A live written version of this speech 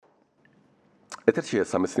ეთერშია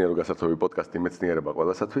სამეცნიერო გასართობი პოდკასტი მეცნიერება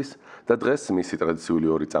ყველასათვის და დღეს მისი ტრადიციული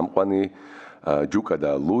ორი წამყვანი ჯუკა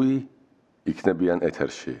და ლუი იქნებიან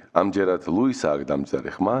ეთერში. ამჯერად ლუისა აქვს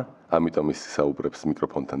დამჯდარი ხმა, ამიტომ ის საუბრებს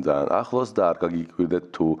მიკროფონთან ძალიან ახლოს და არ გაგიკვირდეთ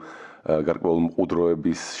თუ გარკვეული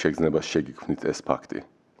მყუდროების შეგრძნებას შეგიქმნით ეს ფაქტი.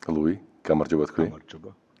 ლუი, გამარჯობა თქვი. გამარჯობა.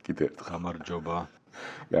 კიდევ ერთხელ. გამარჯობა.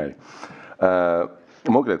 გაი.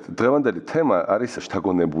 მოკლედ, დღევანდელი თემა არის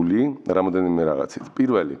შთაგონებული რამოდენიმე რაღაცით.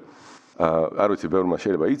 პირველი არ ვიცი, ბევრმა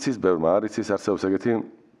შეიძლება იცის, ბევრმა არ იცის, არსებობს ეგეთი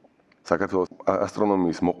საქართველოს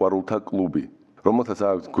ასტრონომიის მოყვარულთა კლუბი, რომელთაც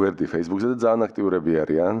აქვს გვერდი Facebook-ზე და ძალიან აქტიურები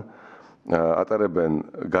არიან. ატარებენ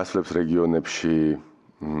გასვლებს რეგიონებში,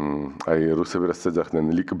 აი რუსები რაც ეძახდნენ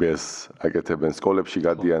ლიკბეზს, აკეთებენ სკოლებში,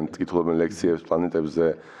 გადიან, კითხულობენ ლექციებს პლანეტებზე.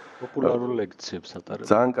 პოპულარულ ლექციებს ატარებენ.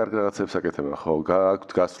 ძალიან კარგ რაღაცებს აკეთებენ, ხო, გააქვთ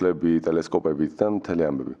გასვლები, ტელესკოპებით და მთელი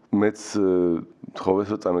ამბები. მეც თხოვეს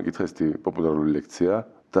რომ წამეკითხე ესეთი პოპულარული ლექცია.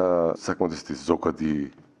 და საკმაოდ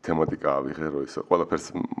ზოგადი თემატიკა ავიღე, რომ ის ყველაფერს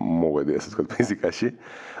მოვედი, ასე ვთქვათ, ფიზიკაში,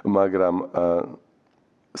 მაგრამ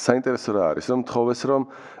საინტერესო რა არის, რომ თხოვეს, რომ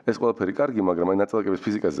ეს ყველაფერი კარგი, მაგრამ აი ნაწილაკების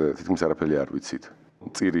ფიზიკაზე თითქმის არაფერი არ ვიცით.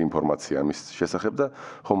 წირი ინფორმაცია ამის შესახებ და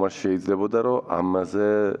ხომ არ შეიძლებოდა, რომ ამაზე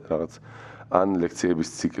რაღაც ან ლექციების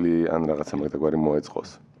ციკლი, ან რაღაცა მაგდაგვარი მოეწყოს.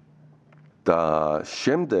 და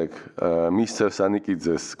შემდეგ მისცეს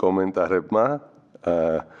ანიკიძეს კომენტარებმა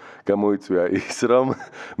გამოიწვია ის, რომ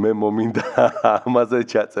მე მომინდა ამაზე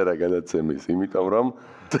ჩაწერა გადაცემის, იმიტომ რომ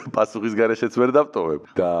პასუხის გარეშეც ვერ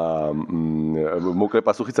დავტოვებ და მოკლე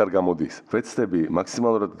პასუხიც არ გამოდის. ვეცდები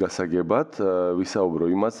მაქსიმალურად გასაგებად ვისაუბრო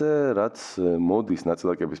იმაზე, რაც მოდის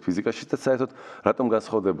ნაწილაკების ფიზიკაში და საერთოდ რატომ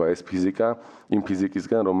განსხვავდება ეს ფიზიკა იმ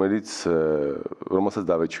ფიზიკისგან, რომელსაც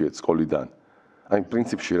დავეჩვიეთ სკოლიდან. აი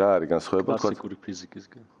პრინციპში რა არის განსხვავება თქვა კლასიკური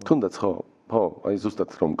ფიზიკისგან. თუნდაც ხო, აი ზუსტად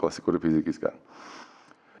რომ კლასიკური ფიზიკისგან.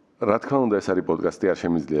 რა თქმა უნდა, ეს არის პოდკასტი, არ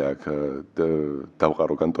შემიძლია აქ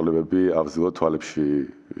დავყარო განტოლებები, ავზილო თვალებში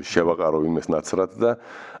შევაყარო იმეს ნაცრად და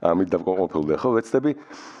ამით დავკმაყოფილდე, ხო? ვეცდები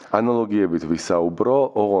ანალოგიებით ვისაუბრო,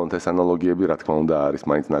 ოღონდ ეს ანალოგიები, რა თქმა უნდა, არის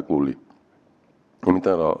მაინც ნაკლული.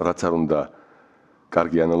 იმიტომ რომ რაც არ უნდა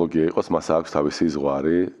კარგი ანალოგია იყოს, მას აქვს თავისი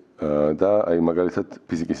ზღვარი და აი მაგალითად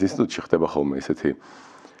ფიზიკის ინსტიტუტში ხდება ხოლმე ესეთი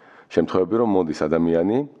შემთხვევები, რომ მოდის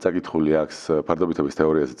ადამიანი, წაკითხული აქვს ფარდობითობის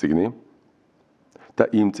თეორიაზე წიგნი და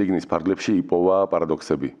იმ წიგნის ფარგლებში იპოვა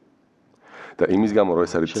პარადოქსები. და იმის გამო რომ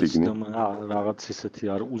ეს არის წიგნი, რაღაც ისეთი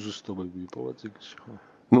არ უზუსტობები იპოვა წიგნში, ხო?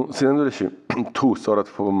 სინამდვილეში თუ სწორად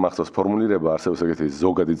მახსოვს ფორმულირება არსებობს ეგეთი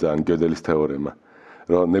ზოგადი ძალიან გედელის თეორემა,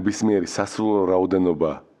 რომ ნებისმიერი სასრულო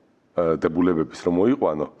რაოდენობა დებულებების რომ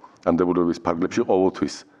მოიყვანო, ამ დებულებების ფარგლებში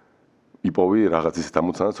ყოველთვის იპოვი რაღაც ისეთ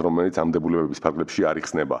ამოცანას, რომელიც ამ დებულებების ფარგლებში არ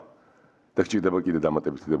იხსნება. და გჭირდება კიდე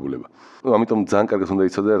დამატებითი დებულება. ამიტომ ძალიან კარგად უნდა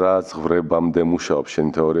იცოდე რა ზღვრებამდე მუშაობს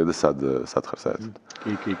შენი თეორია და სად ხარ საერთოდ.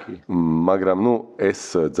 კი. მაგრამ ეს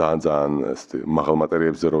ძალიან მაღალ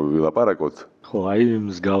მატერიებზე რო ვილაპარაკოთ. ხო, აი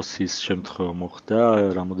მსგავსი შემთხვევა მოხდა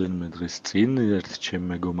რამოდენიმე დღის წინ, ერთი ჩემი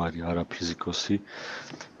მეგობარი არაფიზიკოსი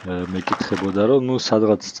მეკითხებოდა, რომ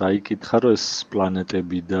სადღაც წაიკითხა, რომ ეს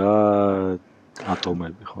პლანეტები და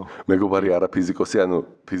ატომები, ხო? მეგობარი არაფიზიკოსი, ანუ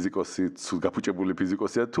ფიზიკოსი, გაფუჭებული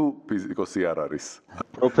ფიზიკოსია თუ ფიზიკოსი არ არის?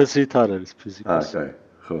 პროფესიით არ არის ფიზიკოსი.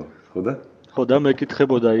 ხო და? ხო და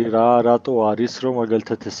მეკითხებოდა რატო არის, რომ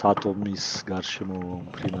მაგალითად ეს ატომის გარშემო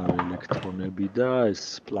მფრინავი ელექტრონები და ეს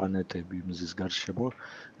პლანეტები მზის გარშემო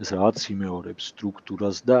ეს რაღაც იმეორებს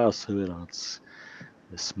სტრუქტურას და ასევე რაღაც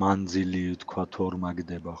ეს მანძილი თქვა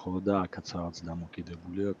ორმაგდება, ხო და აქაც რაღაც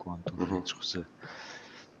დამოკიდებულია კვანტური რიცხვზე.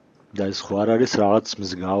 და ეს ხო არ არის რაღაც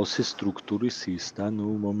მსგავსი სტრუქტურის ის და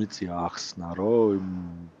მომიწია ახსნა, რომ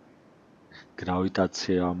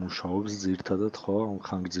გრავიტაცია მუშაობს ძირთადად ხო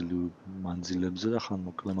ხანგრძლივ მანძილებზე და ხან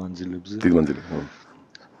მოკლე მანძილებზე. დიდ მანძილებზე, ხო.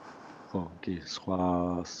 ხო, კი, სხვა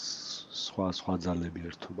ძალები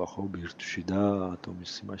ერთობა ხო ბირთვში და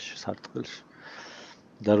ატომის იმაში სარტყელში.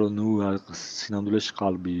 და რომ სინამდვილეში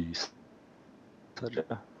ყალბი ის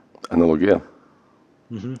ანალოგია?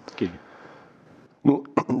 კი.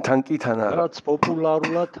 თან რაც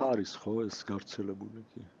პოპულარულად არის ხო ეს გავრცელებული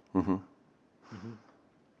კი.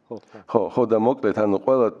 ხო და მოკლედ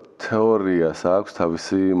ყველა თეორიას აქვს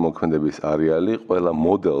თავისი მოქმედების არეალი, ყველა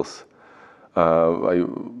მოდელს აი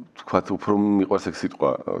თქვათ უფრო მიყვარს ეგ სიტყვა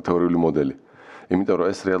თეორიული მოდელი. იმიტომ რომ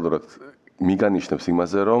ეს რეალურად მიგანიშნებს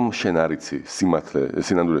იმაზე, რომ შენ არ იცი სიმართლე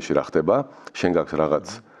სინამდვილეში რა ხდება, შენ გაქვს რაღაც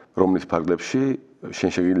რომლის ფარგლებში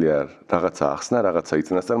შენ შეგიძლია რაღაცა ახსნა, რაღაცა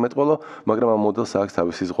იწინასწარმეტყველო, მაგრამ ამ მოდელს აქვს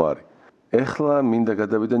თავისი ზღვარი. ეხლა მინდა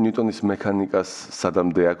გადავიდე ნიუტონის მექანიკას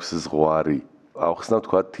სადამდე აქვს ზღვარი. ახსნავ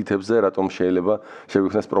თქვა თითებზე, რატომ შეიძლება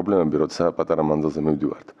შეგვიქმნას პრობლემები, როცა პატარა მანძილზე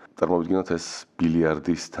მივდივართ. წარმოვიდგინოთ ეს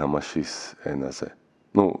ბილიარდის თამაშის ენაზე.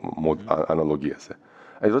 ნუ ანალოგიაზე.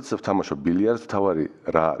 აი როდესაც ვთამაშობ ბილიარდს, თავარი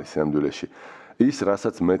რა არის სინამდვილეში? ის,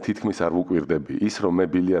 რასაც მე თითქმის არ ვუკვირდები, ის რომ მე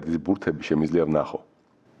ბილიარდის ბურთები შემიძლია ვნახო.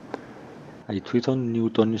 აი თვითონ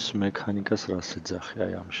ნიუტონის მექანიკას რას ეძახი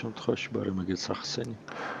აი ამ შემთხვევაში ბარემ ეგეც ახსენი.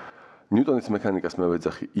 ნიუტონის მექანიკას მე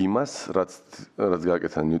ვეძახი იმას, რაც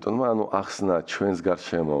გააკეთა ნიუტონმა, ანუ ახსნა ჩვენს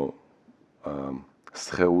გარშემო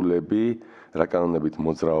სხეულები, რა კანონებით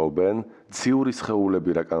მოძრაობენ, ციური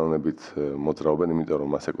სხეულები რა კანონებით მოძრაობენ, იმიტომ რომ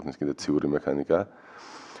მას ეკუთვნის კიდე ციური მექანიკა.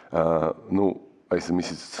 ნუ აი ეს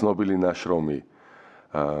მისი ცნობილი ნაშრომი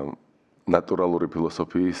ნატურალური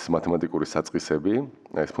ფილოსოფიის მათემატიკური საწყისები,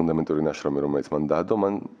 აი ეს ფუნდამენტური ნაშრომი, რომელიც მან დაადო,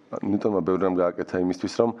 მან ნიუტონმა ბევრი რამ გააკეთა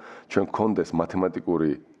იმისთვის, რომ ჩვენ გქონდეს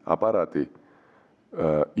მათემატიკური აპარატი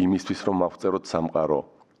იმისთვის, რომ მავწეროთ სამყარო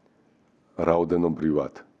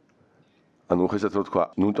რაოდენობრივად. ანუ უხეშად რო თქვა,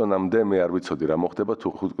 ნიუტონამდე მე არ ვიცოდი რა მოხდება, თუ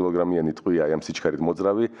 5 კილოგრამიანი ტყვია აი ამ სიჩქარით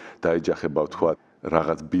მოძრავი დაეჯახება თქვა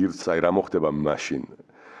რაღაც ბირთს, აი რა მოხდება მაშინ.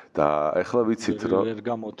 და ეხლა ვიცით რომ ვერ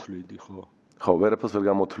გამოთვლიდი ხო? ხო, ვერაფერს ვერ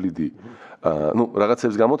გამოთვლიდი. ნუ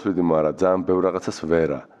რაღაცებს გამოთვლიდი, მაგრამ ძალიან ბევრ რაღაცას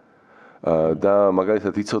ვერა. და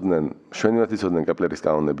მაგალითად იცოდნენ, შვენივად იცოდნენ კეპლერის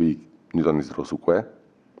კანონები ნიუტონის დროს უკვე.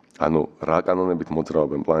 ანუ რა კანონებით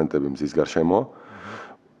მოძრაობენ პლანეტები მზის გარშემო.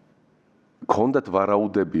 ქონდათ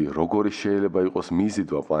ვარაუდები, როგორი შეიძლება იყოს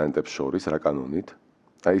მიზიდვა პლანეტებს შორის რა კანონით.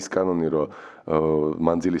 აი ეს კანონი, რომ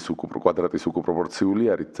მანძილის კვადრატის უკუპროპორციული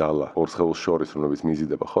არის ძალა ორ სხეულს შორის, რომლებიც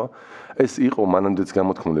მიზიდება, ხო? ეს იყო მანამდეც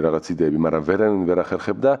გამოთქმული რაღაც იდეები, მაგრამ ვერავინ ვერ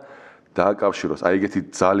ახერხებდა დააკავშიროს. აი ეგეთი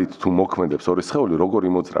ძალით თუ მოქმედებს ორი სხეული, როგორ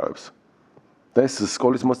იმოძრავებს. და ეს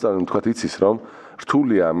სკოლის მოსწავლემ თქვა იცის, რომ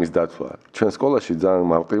რთულია ამის დათვლა. ჩვენ სკოლაში ძალიან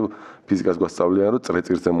მარტივ ფიზიკას გვასწავლიან, რომ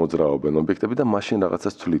წრეწირზე მოძრაობენ ობიექტები და მაშინ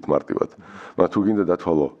რაღაცას თვლით მარტივად. მაგრამ თუ გინდა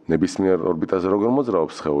დათვალო ნებისმიერ ორბიტაზე როგორ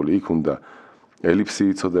მოძრაობს სხეული, იქ უნდა ელიფსი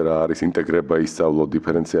იცოდე რა არის, ინტეგრება ისწავლო,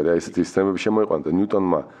 დიფერენციალი, აი ესეთი სისტემები შემოიყვანა და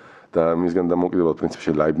ნიუტონმა და მისგან დამოუკიდებელ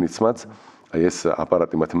პრინციპში ლაიბნიცმაც აი ეს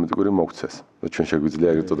აპარატი მათემატიკური მოგვცეს. და ჩვენ შეგვიძლია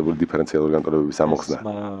ეგრეთ წოდებული დიფერენციალური განტოლებების ამოხსნა.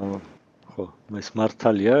 ხო, ეს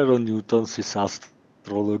მართალია, რომ ნიუტონს ის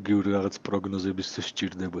ასტროლოგიური რაღაც პროგნოზებისთვის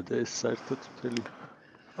სჭირდებოდა ეს საერთოდ მთელი.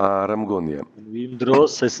 არა მგონია. იმ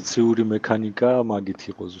დროს ეს ციური მექანიკა მაგით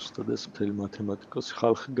იყო ზუსტად ეს მთელი მათემატიკოსი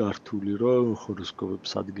ხალხი გართული, რომ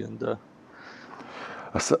ჰოროსკოპებს ადგენდა.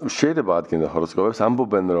 შეიძლება ადგენდა ჰოროსკოპებს,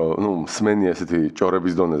 ამბობენ რომ, ნუ მსმენია ესეთი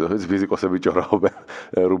ჭორების დონეზე, ხო, ფიზიკოსები ჭორაობენ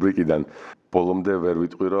რუბრიკიდან. ბოლომდე ვერ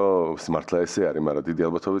ვიტყვი, რომ მართლა ესე არის, მაგრამ დიდი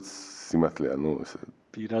ალბათობით სიმართლეა, ნუ ესე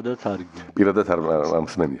პირადად არიგია. პირადად არ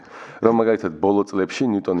მსმენია. რომ მაგალითად ბოლო წლებში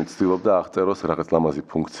ნიუტონი ცდილობდა აღწეროს რაღაც ლამაზი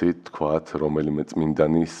ფუნქციით, თქვათ, რომელიმე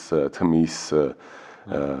წმინდანის თმის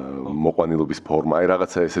მოყვანილობის ფორმა, აი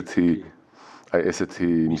რაღაცა ესეთი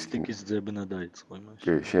მისტიკის ძებნა დაიწყო იმაში.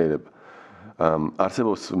 კი, შეიძლება.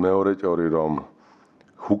 არსებობს მეორე ჭორი, რომ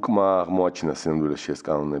ჰუკმა აღმოაჩინა სინამდვილეში ეს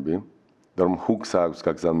კანონები, და რომ ჰუკს აქვს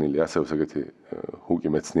გაგზავნილი ასევე ეგეთი ჰუკი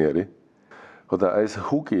მეცნიერი. ხო და ეს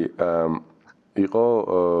ჰუკი იყო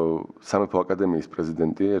სამეფო აკადემიის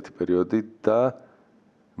პრეზიდენტი ერთი პერიოდი და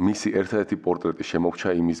მისი ერთადერთი პორტრეტი შემოგვჭა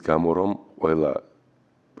იმის გამო, რომ ყველა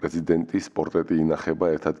პრეზიდენტის პორტრეტი ინახება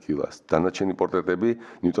ერთ ადგილას. დანარჩენი პორტრეტები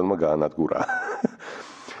ნიუტონმა გაანადგურა.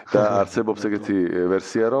 და არსებობს ეგეთი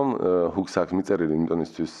ვერსია, რომ ჰუკს აქვს მიწერილი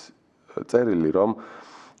ნიუტონისთვის წერილი, რომ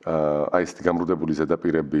აი ეს გამრუდებული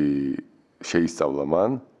ზედაპირები შეისწავლა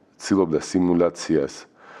მან, ცდილობდა სიმულაციას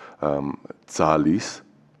ძალის.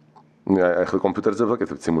 აი ახლა კომპიუტერზე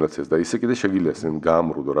ვაკეთებ სიმულაციას და ისე კიდე შეგიძლია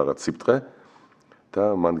გაამრუდო რაღაც სიფტყე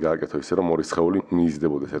და მან გააკეთო ისე, რომ ორი სხეული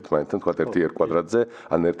მიიზრდებოდეს ერთმანეთთან, თქვათ ერთი R კვადრატზე,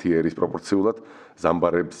 ან ერთი R-ის პროპორციულად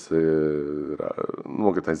ზამბარებს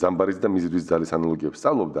მოგეთ აი ზამბარის და მიზიდვის ძალის ანალოგიებს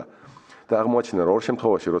სწავლობდა და აღმოაჩინა, რომ ორ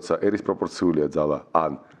შემთხვევაში, როცა R-ის პროპორციულია ძალა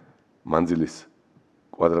ან მანძილის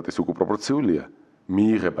კვადრატის უკუპროპორციულია,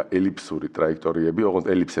 მიიღება ელიფსური ტრაექტორიები, ოღონდ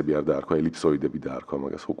ელიფსები არ დაარქვა, ელიფსოიდები დაარქვა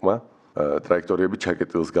მაგას ჰუკმა. ტრაექტორიები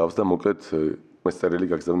ჩაკეტილს გავს და მოკლედ ეს წერილი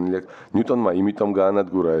გაგზავნილი აქვს. ნიუტონმა იმიტომ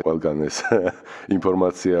გაანადგურა ყველგან ეს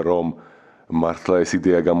ინფორმაცია, რომ მართლა ეს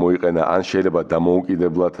იდეა გამოიყენა, ან შეიძლება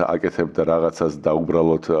დამოუკიდებლად აკეთებდა რაღაცას და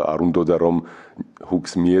უბრალოდ არ უნდოდა რომ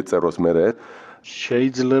ჰუკს მიეწეროს მერე.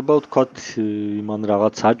 შეიძლება ვთქვათ, იმან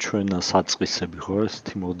რაღაც აჩვენა საწყისები, ხო,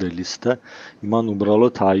 ესეთი მოდელის და იმან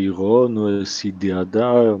უბრალოდ აიღო, ნუ ეს იდეა და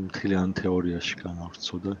მთლიან თეორიაში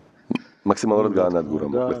განავრცოდა. მაქსიმალურად გაანადგურა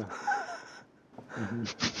მოკლედ.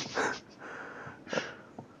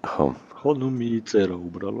 ხო, ნუ მიიწერა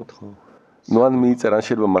უბრალოდ, ხო. ნუ ან მიიწერა, ან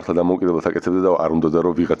შეიძლება მართლა დამოუკიდებლად აკეთებდა და არ უნდოდა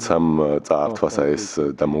რომ ვიღაცამ წაართვასა ეს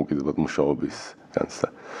დამოუკიდებლად მუშაობის განცდა.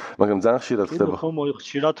 მაგრამ ძალიან ხშირად ხდება. ხო,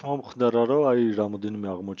 ხშირად მომხდარა, რომ აი რამოდენიმე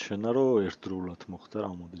აღმოჩენა, რომ ერთდროულად მოხდა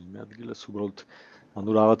რამოდენიმე ადგილას, უბრალოდ ანუ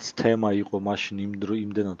რაღაც თემა იყო მაშინ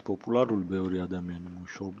იმდენად პოპულარული, ბევრი ადამიანი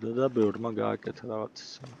მუშაობდა და ბევრმა გააკეთა რაღაც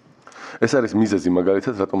ისე. ეს არის მიზეზი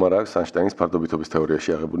მაგალითად, რატომ არ აქვს აინშტაინის ფარდობითობის თეორიაში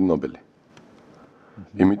აღებული ნობელი.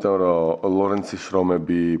 იმიტომ რომ ლორენცის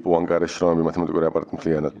შრომები, პუანკარის შრომები მათემატიკური აპარატი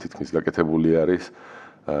მთლიანად თითქმის გაკეთებული არის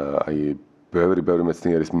აი ბევრი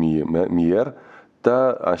მეცნიერის მიერ და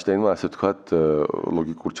აინშტაინმა ასე ვთქვათ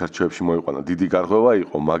ლოგიკურ ჩარჩოებში მოიყვანა. დიდი გარღვევა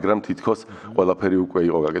იყო, მაგრამ თითქოს ყველაფერი უკვე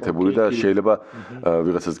იყო გაკეთებული და შეიძლება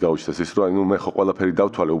ვიღაცას გაუჩნდეს ის რომ მე ხო ყველაფერი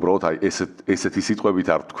დავთვალე, უბრალოდ აი ესეთი სიტყვებით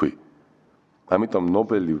არ ვთქვი. ამიტომ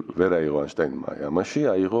ნობელი ვერ აიღო აინშტაინმა ამაში,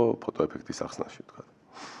 აიღო ფოტოეფექტის ახსნაში ვთქვათ.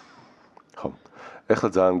 ხო. ეხლა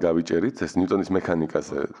ძალიან გავიჭერით ეს ნიუტონის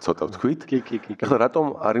მექანიკაზე ცოტა ვთქვით. ეხლა რატომ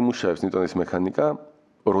არ იმუშავებს ნიუტონის მექანიკა,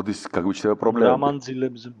 როდის გაგვიჩნდება პრობლემები? რა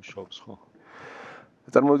მანძილებზე მუშაობს, ხო?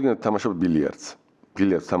 წარმოვიდგინეთ, თამაშობ ბილიარდს.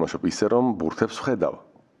 ბილიარდს თამაშობ ისე, რომ ბურთებს ვხედავ.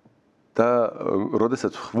 და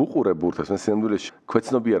როდესაც ვუყურებ ბურთებს, მე სინამდვილეში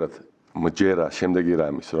ქვეცნობიერად მჯერა შემდეგი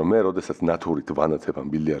რამის, რომ მე როდესაც ნატურით ვანათებ ამ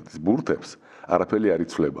ბილიარდის ბურთებს, არაფერი არ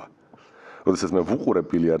იცვლება. როდესაც მე ვუყურებ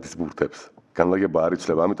ბილიარდის ბურთებს, განლაგება არ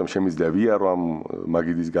იცვლება, ამიტომ შემიძლია ვიარო ამ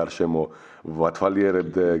მაგიდის გარშემო,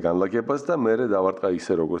 ვათვალიერებდე განლაგებას და მე დავარტყა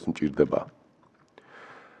ისე, როგორც მჭირდება.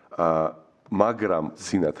 მაგრამ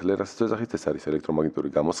სინათლე, რასაც ვეძახით, ეს არის ელექტრომაგნიტური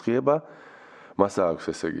გამოსხიება. მას აქვს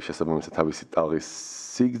ესე იგი შესაბამისად თავისი ტალღის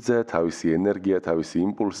სიგრძე, თავისი ენერგია, თავისი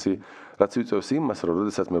იმპულსი, რაც იწვევს იმას, რომ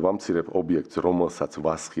როდესაც მე ვამცირებ ობიექტს, რომელსაც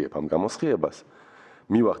ვასხიებ ამ გამოსხიებას,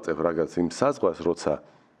 მივაღწევ რაღაც იმ საზღვას, როცა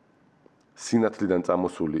სინათლიდან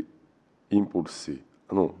წამოსული იმპულსი,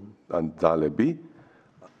 ან ძალები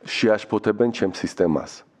შეაშფოთებენ ჩემს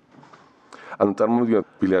სისტემას. ანუ წარმოვიდგინოთ,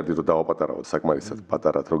 ბილიარდი რო დავაპატარავოთ, საკმარისად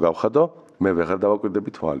პატარად რო გავხადო, მე ვეღარ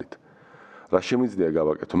დავაკვირდები თვალით. რა შემიძლია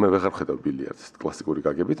გავაკეთო? მე ვეღარ ხედავ ბილიარდს კლასიკური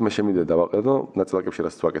გაგებით, მე შემიძლია დავაყენო ნაწილაკებში,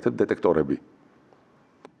 რასაც ვაკეთებ, დეტექტორები.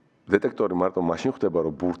 დეტექტორი მარტო მაშინ ხდება,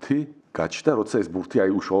 რომ ბურთი გაჩნდა, როცა ეს ბურთი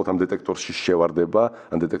აი უშუალოდ ამ დეტექტორში შევარდება,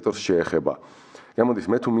 ან დეტექტორს შეეხება. გამოდის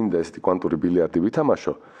მე თუ მინდა ესეთი კვანტური ბილიარდი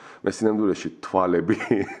ვითამაშო, მე სინამდვილეში თვალები,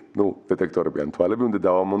 დეტექტორები ან თვალები უნდა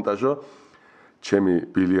დავამონტაჟო ჩემი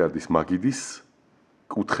ბილიარდის მაგიდის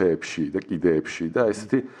კუთხეებში და კიდეებში და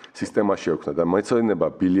ესეთი სისტემა შეექმნა და მეცოდინება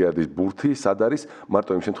ბილიარდის ბურთი სად არის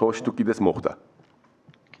მარტო იმ შემთხვევაში თუ კიდეს მოხდა.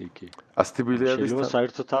 კი. ასეთი ბილიარდის შეიძლება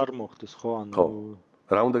საერთოდ არ მოხდეს, ხო? ხო.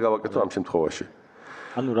 რა უნდა გავაკეთო ამ შემთხვევაში?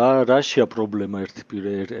 ანუ რაშია პრობლემა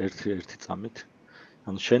ერთი წამით?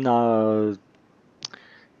 ანუ შენ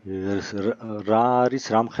რა არის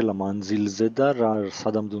რამხელა მანძილზე და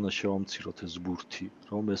სადამდე უნდა შევამციროთ ეს ბურთი,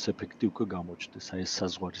 რომ ეს ეფექტი უკვე გამოჩნდეს, აი ეს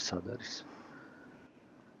საზღვარი სად არის?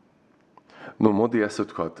 მოდი ასე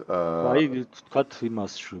ვთქვათ, აი ვთქვათ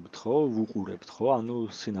იმას შვებთ, ხო? ვუყურებთ, ხო? ანუ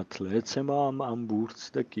სინათლე ეცემა ამ ბურთს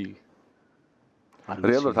და კი.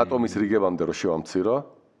 რეალურად ატომის რიგებამდე რო შევამცირო,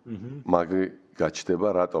 მაგრი გაჩნდება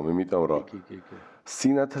რატომ? იმიტომ რომ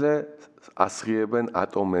სინათლე ასხიებენ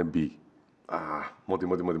ატომები. მოდი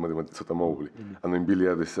ცოტა მოუგლი. ანუ იმ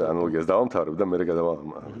ბილიარდის ანალოგიას დავამთავრებ და მე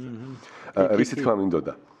რისი თქმა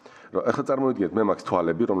მინდოდა. რომ ახლა წარმოვიდგინეთ, მე მაქვს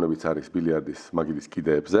თვალები, რომლებიც არის ბილიარდის მაგიდის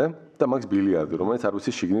კიდეებზე და მაქვს ბილიარდი, რომელიც არ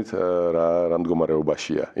ვიცი შიგნით რა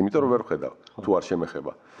მდგომარეობაშია. იმიტომ რომ ვერ ვხედავ, თუ არ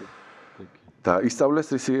შემეხება. და ისწავლეს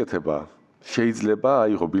რისი ეთება. შეიძლება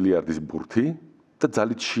აიღო ბილიარდის ბურთი და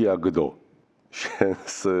ძალით შეაგდო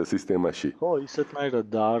შენს სისტემაში. ხო, ისეთნაირად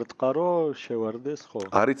დაარტყა, რომ შევარდეს, ხო.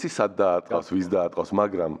 არ იცი სად დაარტყავს, ვის დაარტყავს,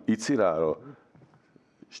 მაგრამ იცი რა, რომ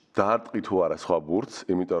დაარტყი თუ არა სხვა ბურთს,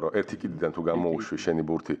 იმიტომ რომ ერთი კიდიდან თუ გამოუშვი შენი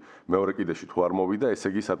ბურთი, მეორე კიდეში თუ არ მოვიდა, ესე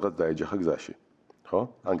იგი სადღაც დაეჯახა გზაში. ხო?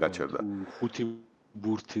 ან გაჩერდა. ხუთი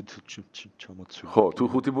ბურთი ჩამოცვი. ხო, თუ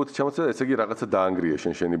ხუთი ბურთი ჩამოცვი, ესე იგი რაღაცა დაანგრია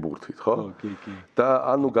შენი ბურთით, ხო? ხო, კი. და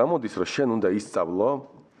ანუ გამოდის, რომ შენ უნდა ისწავლო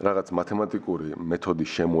რაღაც მათემატიკური მეთოდი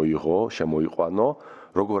შემოიყვანო,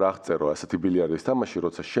 როგორ აღწერო ასეთი ბილიარდის თამაში,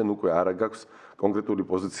 როცა შენ უკვე არ გაქვს კონკრეტული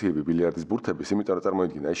პოზიციები ბილიარდის ბურთების, იმიტომ რომ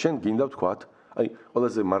წარმოვიდგინე, აი შენ გინდა ვთქვათ, აი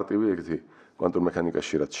ყველაზე მარტივი ეგეთი კვანტურ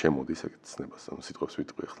მექანიკაში რაც შემოდის, ეგეთ ცნებას, ანუ სიტყვებს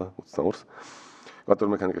ვიტყვი ახლა 22-ს. კვანტურ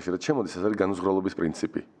მექანიკაში რაც შემოდის, ეს არის განუზღრელობის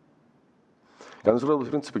პრინციპი. განუზღრელობის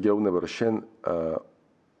პრინციპი გეუბნება, რომ შენ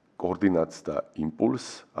კოორდინატს და იმპულსს,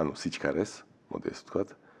 ანუ სიჩქარეს, მოდი ესე ვთქვათ,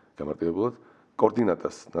 გამარტივებულად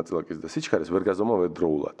კოორდინატას, ნაწილაკის და სიჩქარეს ვერ გაზომავ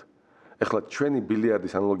ერთდროულად. ეხლა ჩვენი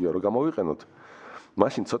ბილიარდის ანალოგია რო გამოვიყენოთ,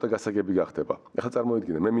 მაშინ ცოტა გასაგები გახდება. ეხლა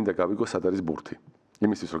წარმოვიდგინე, მე მინდა გავიგო სად არის ბურთი.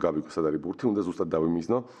 იმისთვის რომ გავიგო სად არის ბურთი, უნდა ზუსტად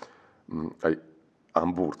დავიმიზნო აი ამ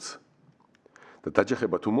ბურთს. და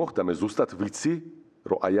დაჯახება თუ მოხდა, მე ზუსტად ვიცი,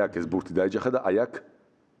 რომ აი აქ ეს ბურთი დაეჯახა და აი აქ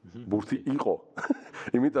ბურთი იყო.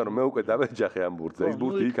 იმიტომ რომ მე უკვე დავეჯახე ამ ბურთზე, ის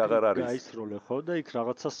ბურთი იქ აღარ არის. გაისროლე ხო და იქ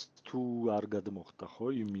რაღაცას თუ არ გადმოხდა ხო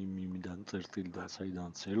იმიდან წერტილიდან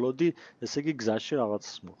საიდანაც ელოდი, ესე იგი გზაში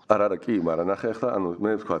რაღაცას მოხდა. არა, კი, მაგრამ ნახე ახლა, ანუ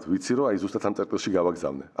მე ვთქვათ, ვიცი რომ აი ზუსტად ამ წერტილში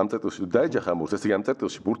გავაგზავნე. ამ წერტილში თუ დაეჯახე ამ ბურთს, ესე იგი ამ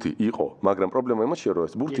წერტილში ბურთი იყო, მაგრამ პრობლემა იმაშია რომ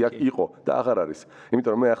ეს ბურთი აქ იყო და აღარ არის.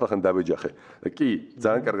 იმიტომ რომ მე ახლა ხან დავეჯახე. და კი,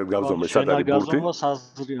 ძალიან კარგად გავზომე სად არის ბურთი. შენ გაზომოს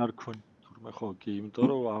აზრი არ ქონი თურმე ხო, კი, იმიტომ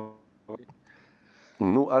რომ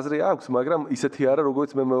ნუ აზრი აქვს, მაგრამ ისეთი არა,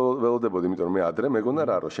 როგორც მე ველოდებოდი, იმიტომ რომ მე ადრე მეგონა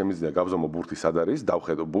რა, რომ შემიძლია გავზომო ბურთი სად არის,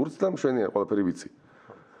 დავხედო ბურთს და მშვენია ყველაფერი ვიცი.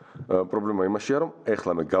 პრობლემა იმაშია, რომ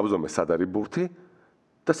ეხლა მე გავზომე სად არის ბურთი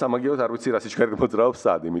და სამაგიეროდ არ ვიცი რა სიჩქარე მოძრაობს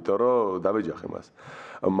სად, იმიტომ რომ დავეჯახე მას.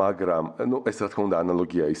 მაგრამ, ნუ ეს რა თქმა უნდა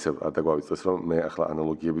ანალოგია ისევ არ დაგვავიწყდეს, რომ მე ახლა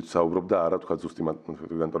ანალოგიებით ვსაუბრობ და არა თქვა ზუსტი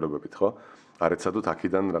განტოლებებით, ხო? არ ეცადოთ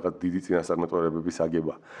აქედან რაღაც დიდი წინასწარმეტყველებების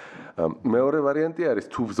აგება. მეორე ვარიანტი არის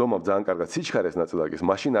თუ ვზომავ ძალიან კარგად სიჩქარეს ნაწილაკის,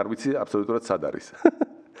 მაშინ არ ვიცი აბსოლუტურად სად არის.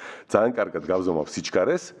 ძალიან კარგად გავზომავ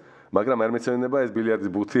სიჩქარეს, მაგრამ არ მეცემენება ეს ბილიარდის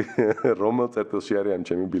ბურთი რომელ წერტილში არის ამ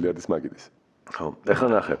ჩემი ბილიარდის მაგიდის. ხო, ეხლა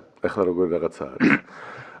ნახე, ეხლა როგორი რაღაცა არის.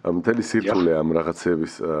 მთელი სირთულე ამ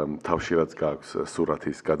რაღაცების თავში რაც გაქვს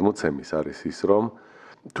სურათის გადმოცემის არის ის, რომ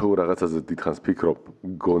თუ რაღაცაზე დიდხანს ფიქრობ,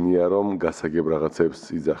 გონია რომ გასაგებ რაღაცებს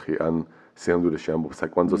იძახი, ან სიამდვილეში ამბობ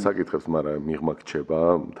საკვანძო საკითხებს, მაგრამ მიღმა გრჩება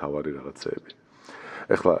მთავარი რაღაცეები.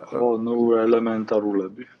 ეხლა ხო, ნუ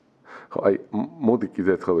ელემენტარულები. ხო, აი, მოდი კიდე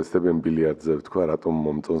ერთხელ ვეცდები ამ ბილიარდზე ვთქვა, რატომ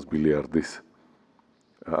მომწონს ბილიარდის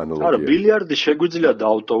ანალოგია. არა, ბილიარდი შეგვიძლია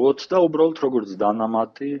დავტოვოთ და უბრალოდ როგორც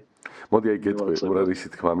დანამატი. მოდი აი გეტყვი, უბრალოდ რისი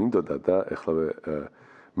თქმა მინდოდა და ეხლა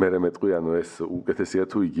მე მეტყვი, ანუ ეს უკეთესია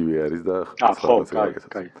თუ იგივე არის და ხო,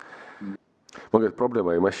 კაი. მოგეთ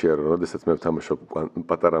პრობლემა იმაშია, რომ როდესაც მე ვთამაშობ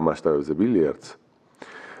პატარა მასშტაბებზე ბილიარდს,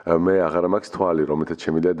 მე აღარ მაქვს თვალი, რომელთაც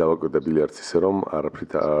შემიძლია დავაკვირდე ბილიარდს ისე, რომ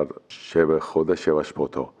არაფრით არ შევეხო და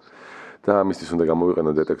შევაშფოთო. და ამისთვის უნდა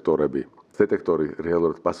გამოვიყენო დეტექტორები. დეტექტორი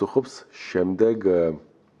რეალურად პასუხობს შემდეგ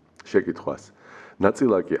შეკითხვას.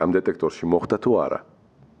 ნაწილაკი ამ დეტექტორში მოხდა თუ არა?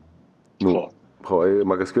 ხო,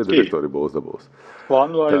 მაგას ქვია დეტექტორი ბოლოს და ბოლოს. ხო,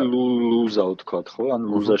 ანუ აი ლუზა ვთქვათ, ხო? ან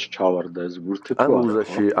ლუზაში ჩავარდა ეს ბურთი თუ არა? ან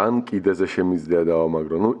ლუზაში, ან კიდეზე შემიძლია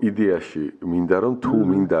დავამაგრო. ნუ იდეაში მინდა რომ თუ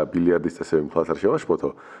მინდა ბილიარდის წესები მთლად არ შევაშფოთო,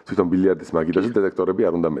 თვითონ ბილიარდის მაგიდაზე დეტექტორები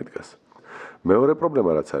არ უნდა მედგას. მეორე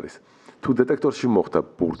პრობლემა რაც არის, თუ დეტექტორში მოხდა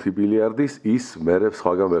ბურთი ბილიარდის, ის მერე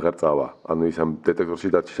სხვაგან ვეღარ წავა. ანუ ის ამ დეტექტორში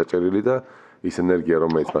დარჩა საჭერილი და ის ენერგია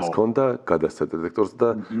რომელიც მას ჰქონდა, გადასცა დეტექტორს და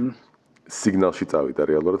სიგნალში წავიდა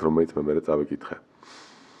რეალურად, რომელიც მე მერე წავიკითხე.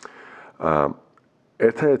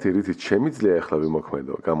 ერთადერთი რითიც შემიძლია ახლა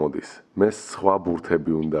ვიმოქმედო, გამოდის. მე სხვა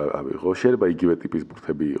ბურთები უნდა ავიღო, შეიძლება იგივე ტიპის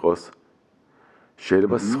ბურთები იყოს.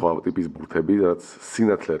 შეიძლება სხვა ტიპის ბურთები, რაც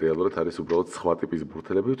სინათლე რეალურად არის უბრალოდ სხვა ტიპის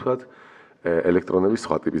ბურთები, ვთქვათ, ელექტრონების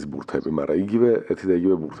სხვა ტიპის ბურთები, მაგრამ იგივე ერთი და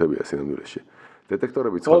იგივე ბურთებია სინამდვილეში.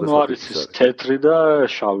 დეტექტორები სხვადასხვა არის თეთრი და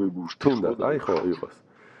შავი ბურთი. თუნდაც, აი ხო, იყოს.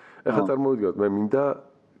 ახლა წარმოვიდგინოთ, მე მინდა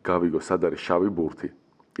გავიგო სად არის შავი ბურთი.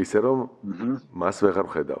 ისე რომ მას ვეღარ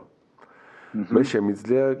ვხედავ. მე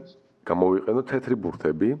შემიძლია გამოვიყენო თეთრი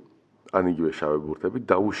ბურთები, ან იგივე შავი ბურთები,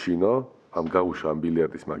 დავუშინო, გავუშვა ამ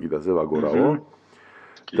ბილიარდის მაგიდაზე ვაგორავო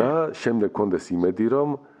და შემდეგ კონდეს იმედი, რომ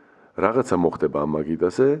რაღაცა მოხდება ამ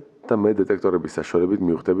მაგიდაზე და მე დეტექტორების საშუალებით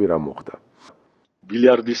მივხვდები რა მოხდა.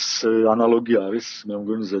 ბილიარდის ანალოგია არის, მე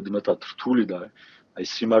მგონი ზედმეტად რთული და აი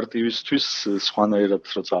სიმარტივისთვის სხვანაირად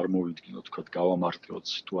რაც არ მოვიდგინო, თქვა გავამარტივოთ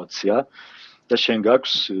სიტუაცია და შენ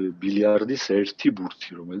გაქვს ბილიარდის ერთი ბურთი,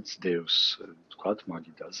 რომელიც დევს, თქვა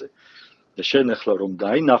მაგიდაზე. და შენ ახლა რომ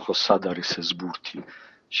დაინახო სად არის ეს ბურთი,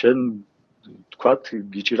 შენ თქვა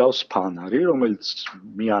გიჭირავს ფანარი, რომელიც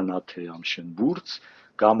მიანათე ამ შენ ბურთს,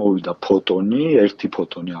 გამოვიდა ფოტონი, ერთი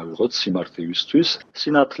ფოტონი ავიღოთ სიმარტივისთვის,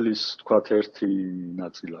 სინათლის თქვა ერთი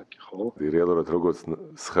ნაწილაკი, ხო? რეალურად როგორც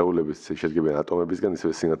სხეულების შედგება ატომებისგან,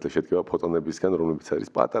 ისე სინათლე შედგება ფოტონებისგან, რომლებიც არის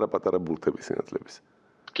პატარა-პატარა ბურთები სინათლების.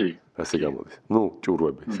 კი. ასე გამოდის. ნუ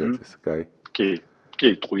ჭურვები სინათლის, კაი? კი,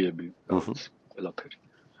 ტყვიები, ყველაფერი.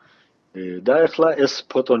 და ახლა ეს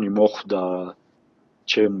ფოტონი მოხვდა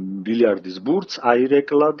ჩემ ბილიარდის ბურთს,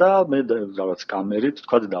 აირეკლა და მე რაღაც კამერით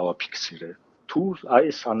თქვა დავაფიქსირე. თუ აი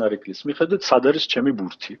ეს ანარეკლის მიხედვით სად არის ჩემი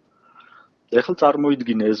ბურთი. ეხლა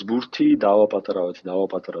წარმოიდგინე ეს ბურთი დავაპატარავეთ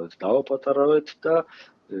და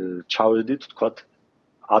ჩავედით თქვა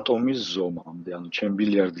ატომის ზომამდე, ანუ ჩემ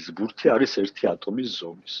ბილიარდის ბურთი არის ერთი ატომის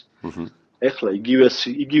ზომის. ეხლა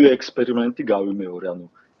იგივე ექსპერიმენტი გავიმეორე, ანუ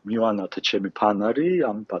მივანათე ჩემი ფანარი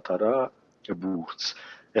ამ პატარა ბურთს.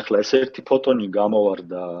 ეხლა ეს ერთი ფოტონი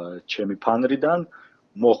გამოვარდა ჩემი ფანრიდან,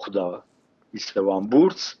 მოხვდა ისევ ამ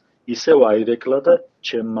ბურთს, ისევ აირეკლა და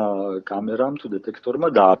ჩემმა კამერამ თუ დეტექტორმა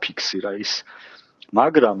დააფიქსირა ის.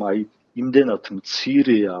 მაგრამ აი იმდენად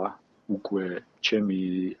მცირეა უკვე ჩემი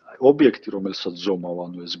ობიექტი, რომელსაც ზომავ,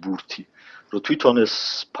 ანუ ეს ბურთი, რომ თვითონ ეს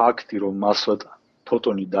ფაქტი, რომ მას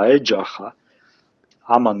ფოტონი დაეჯახა,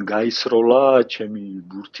 ამან გაისროლა ჩემი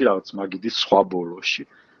ბურთი რაღაც მაგიდის სხვა ბოლოში.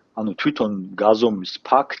 ანუ თვითონ გაზომვის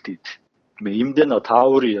ფაქტით მე იმდენად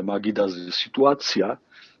აორია მაგიდაზე სიტუაცია,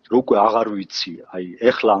 რომ უკვე აღარ ვიცი, აი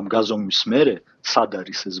ეხლა ამ გაზომვის მერე სად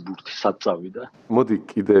არის ეს ბურთი, სად წავიდა. მოდი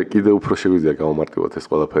კიდე უფრო შეგვიძლია გავამარტივოთ ეს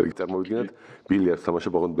ყველაფერი. წარმოვიდგინეთ, ბილიარდს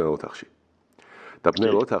თამაშობ ბნელ ოთახში. და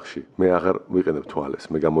ბნელ ოთახში მე აღარ ვიყენებ თვალეს,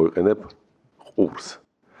 მე გამოვიყენებ ყურს.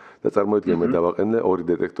 და წარმოვიდგინე მე დავაყენე ორი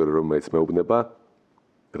დეტექტორი, რომელიც მეუბნება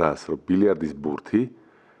რას, რომ ბილიარდის ბურთი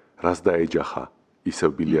რას დაეჯახა, ისევ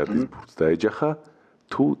ბილიარდის ბურთს დაეჯახა,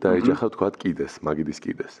 თუ დაეჯახა თქვათ კიდეს, მაგიდის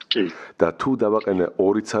კიდეს. და თუ დავაყენე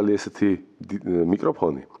ორი ცალი ესეთი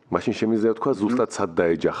მიკროფონი, მაშინ შემიძლია თქვა ზუსტად სად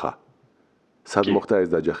დაეჯახა. სად მოხდა ეს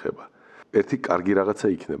დაჯახება. ერთი კარგი რაღაცა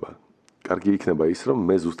იქნება. კარგი იქნება ის, რომ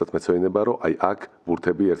მე ზუსტად მეცოდინება, რომ აი აქ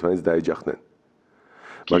ბურთები ერთმანეთს დაეჯახდნენ.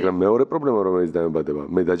 მაგრამ მეორე პრობლემა რომელიც დამებადება,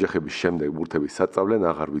 მე დაჯახების შემდეგ ბურთები სად წავლენ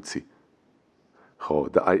აღარ ვიცი. ხო,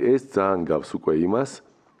 და აი ეს ძალიან გავს უკვე იმას,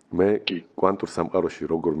 მე კვანტურ სამყაროში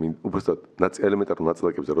როგორ უბრალოდ ელემენტარულ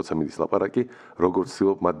ნაწილაკებზე როცა მიდის ლაპარაკი, როგორ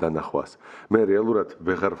ვცდილობ მათ დანახვას. მე რეალურად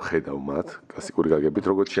ვეღარ ვხედავ მათ კლასიკური გაგებით,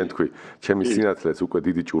 როგორც შენ თქვი, ჩემი სინათლეც უკვე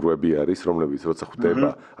დიდი ჭურვები არის, რომლებიც როცა ხვდება,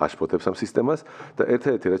 აშფოთებს ამ სისტემას და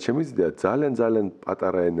ერთ-ერთი რაც შემიძლია ძალიან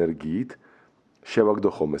პატარა ენერგიით შევაგდო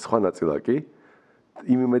ხოლმე სხვა ნაწილაკი,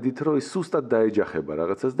 იმ იმედით, რომ ის სუსტად დაეჯახება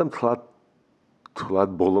რაღაცას და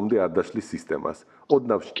თლად ბოლომდე არ დაშლის სისტემას.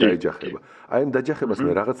 ოდნავში დაეჯახება. აი ამ დაჯახებას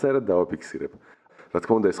მე რაღაცნაირად დავაფიქსირებ. რა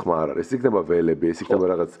თქმა უნდა ეს ხმა არ არის. ეს იქნება ველები, ეს იქნება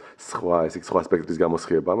რაღაც სხვა ასპექტის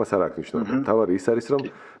გამოსხივება, ამას არ აქვს მნიშვნელობა. თავარი ის არის, რომ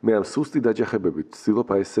მე ამ სუსტი დაჯახებებით ვცდილობ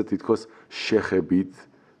აი ესე თითქოს შეხებით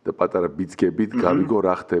და პატარა ბიძგებით გავიგო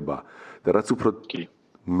რა ხდება. და რაც უფრო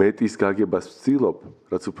მეტის გაგებას ვცდილობ,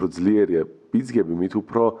 რაც უფრო ძლიერია ბიძგები, მით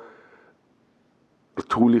უფრო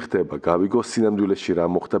რთული ხდება გავიგო სინამდვილეში რა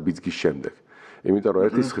მოხდა ბიძგის შემდეგ. იმიტომ რომ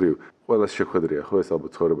ერთის ხრივ ყველას შეხვედრია ხო ეს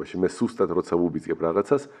ალბათ ცხოვრებაში მე სუსტად როცა ვუბიძგებ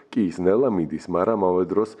რაღაცას კი ის ნელა მიდის მაგრამ ამავე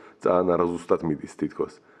დროს ძალიან არაზუსტად მიდის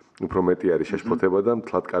თითქოს უფრო მეტი არის შეშფოთება და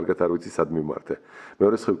მთლად კარგად არ ვიცი სად მიმართე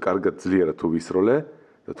მეორე ხრივ კარგად ძლიერად თუ ვისროლე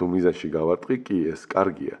და თუ მიზანში გავარტყი კი ეს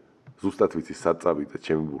კარგია ზუსტად ვიცი სად წავიდა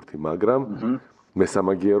ჩემი ბურთი მაგრამ მე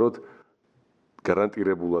სამაგიეროდ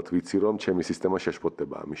გარანტირებულად ვიცი რომ ჩემი სისტემა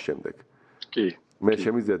შეშფოთდება ამის შემდეგ კი მე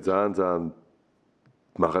შემიძლია ძალიან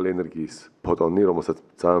მაღალი ენერგიის ფოტონი, რომელსაც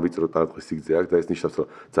ძალიან ვიწრო ტანტყის სიგრძე აქვს და ეს ნიშნავს, რომ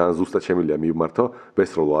ძალიან ზუსტად შემიძლია მივმართო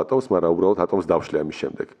ვესროლო ატომს, მაგრამ უბრალოდ ატომს დავშლი ამის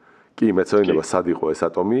შემდეგ. კი, მეცოდინება სად იყო ეს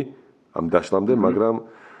ატომი ამ დაშლამდე, მაგრამ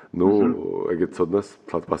ნუ ეგეთ ცოდნას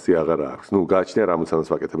ფლატფასი აღარ აქვს. ნუ გააჩნია რა ამოცანას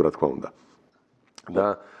ვაკეთებ, რა თქმა უნდა. და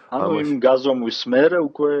ანუ იმ გაზომვის მერე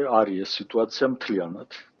უკვე არის ეს სიტუაცია მთლიანად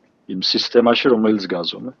იმ სისტემაში, რომელიც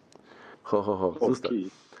გაზომე. ხო,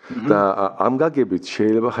 ზუსტად. და ამ გაგებით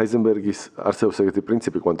შეიძლება ჰაიზენბერგის არსებობს ეგეთი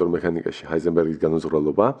პრინციპი კვანტურ მექანიკაში, ჰაიზენბერგის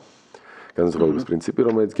განუზღრებლობის პრინციპი,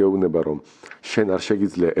 რომელიც გეუბნება, რომ შენ არ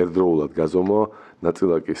შეგიძლია ერთდროულად გაზომო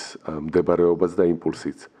ნაწილაკის მდებარეობაც და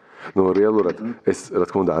იმპულსიც. ნუ რეალურად ეს რა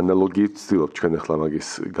თქმა უნდა ანალოგიით ვცდილობ ჩვენ ახლა მაგის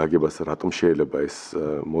გაგებას, რატომ შეიძლება ეს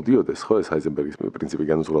მოდიოდეს, ხო, ეს ჰაიზენბერგის პრინციპი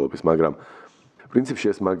განუზღრებლობის, მაგრამ პრინციპში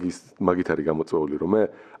ეს მაგით არის გამოწვეული, რომ მე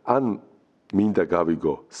ან მინდა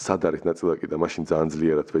გავიგო სად არის ნაწილაკი და მაშინ ძალიან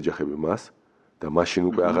ძლიერად ვეჯახები მას და მაშინ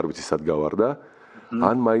უკვე აღარ ვიცი სად გავარდა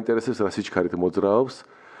ან მაინტერესებს რა სიჩქარით მოძრაობს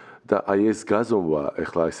და აი ეს გაზომვა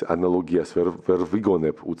ეხლა ეს ანალოგიას ვერ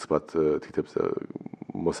ვიგონებ უცბად თითებს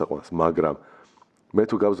მოსაყვანს მაგრამ მე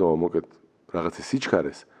თუ გავზომავ მოკეთ რაღაცის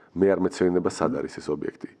სიჩქარეს მე არ მეცეინება სად არის ეს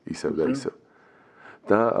ობიექტი ისევ და ისევ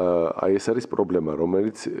და აი ეს არის პრობლემა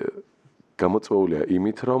რომელიც გამოწვეულია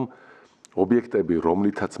იმით რომ ობიექტები,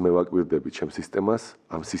 რომლითაც მე ვაკვირდები ჩემ სისტემას,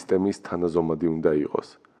 ამ სისტემის თანაზომადი უნდა იყოს.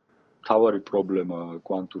 თავარი პრობლემა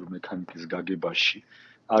კვანტურ მექანიკის გაგებაში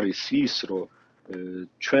არის ის, რომ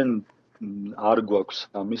ჩვენ არ გვაქვს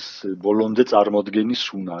ამის ბოლომდე წარმოდგენის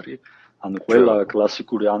უნარი. ანუ ყველა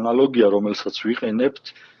კლასიკური ანალოგია, რომელსაც ვიყენებთ,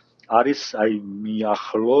 არის აი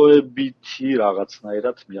მიახლოებითი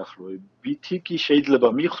რაღაცნაირად მიახლოებითი კი შეიძლება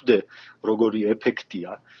მიხვდე როგორი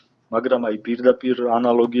ეფექტია. მაგრამ აი პირდაპირ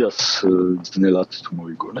ანალოგიას ძნელად თუ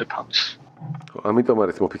მოიგონებ ამის. ამიტომ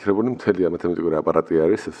არის მოფიქრებული მთელი მათემატიკური აპარატი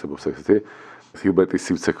არის ესეთი ჰილბერტის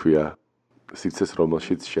სივრცე ქვია. სივრცეს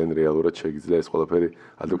რომელშიც შენ რეალურად შეიძლება ეს ყველაფერი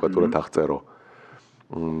ადეკვატურად აღწერო.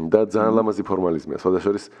 და ძალიან ლამაზი ფორმალიზმია.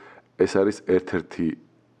 სხვადასხვა ეს არის ერთ-ერთი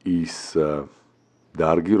ის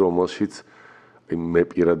დარგი რომელშიც მე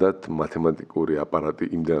პირადად მათემატიკური აპარატი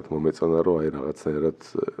იმდენად მომეწონა რომ აი რაღაცნაირად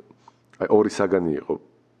აი ორი საგანი იყო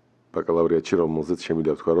ბაკალავრიატში, რომელზეც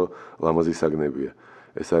შემიძლია ვთქვა, რომ ლამაზი საგნებია.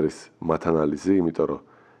 ეს არის მათ ანალიზი, იმიტომ რომ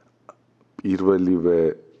პირველივე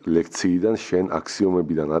ლექციიდან შენ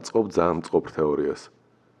აქსიომებიდან აწყობ ძალიან მწყობ თეორიას.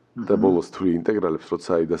 და ბოლოს თუ ინტეგრალებს,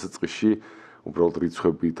 როცა აი დასაწყისში უბრალოდ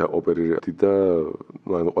რიცხვები და ოპერირებდი და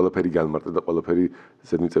ანუ ყველაფერი განმარტე და ყველაფერი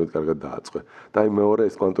ზედმიწევნით კარგად დააწყე. და აი მეორე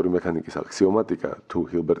ეს კვანტური მექანიკის აქსიომატიკა, თუ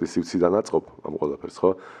ჰილბერტის სივრციდან აწყობ ამ ყველაფერს,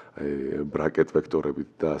 ხო? აი ბრაკეტ ვექტორებით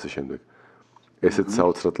და ასე შემდეგ. ესეც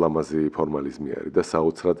საოცრად ლამაზი ფორმალიზმი არის და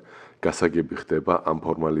საოცრად გასაგები ხდება ამ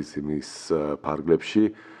ფორმალიზმის ფარგლებში,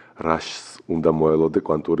 რას უნდა მოელოდე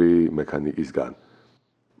კვანტური მექანიკისგან.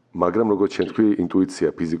 მაგრამ როგორც შენ თქვი, ინტუიცია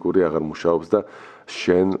ფიზიკური აღარ მუშაობს და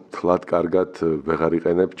შენ თლად კარგად ვეღარ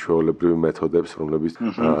იყენებ ჩვეულებრივ მეთოდებს, რომლებიც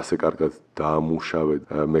ასე კარგად დაამუშავე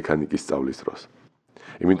მექანიკის სწავლის დროს.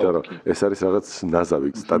 იმიტომ რომ ეს არის რაღაც ნაზავი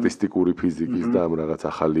სტატისტიკური ფიზიკის და ამ რაღაც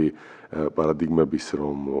ახალი პარადიგმების,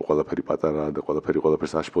 რომ ყველაფერი პატარაა და ყველაფერი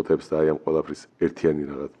ყველაფერს აშფოთებს და აი ამ ყველაფრის ერთიანი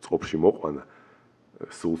რაღაც წყობში მოყვანა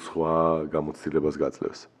სულ სხვა გამოცდილებას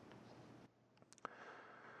გაძლევს.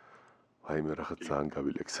 აი მე რაღაც ძალიან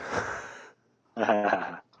გავილექცე.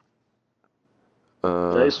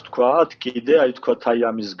 და ის თქვათ, კიდე აი თქვათ აი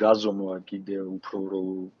ამის გაზომვა კიდე უფრო რო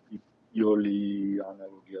იოლი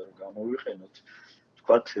ანალოგია რო გამოვიყენოთ.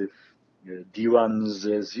 თქვათ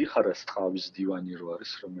დივანზე ზიხარას ტყავის დივანი რო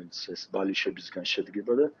არის, რომელიც ეს ბალიშებისგან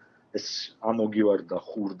შედგება და ეს ამოგივარდა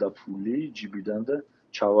ხურდა ფული ჯიბიდან და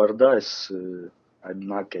ჩავარდა ეს აი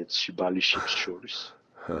ნაკეთში ბალიშებს შორის.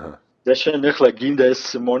 და შენ ახლა გინდა ეს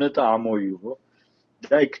მონეტა ამოიღო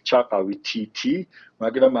და იქ ჩაყავი თითი,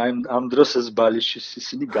 მაგრამ ამ დროს ეს ბალიშის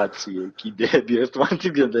ისინი გაწიე კიდეები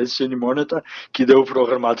ერთმანეთიდან და ეს შენი მონეტა კიდე უფრო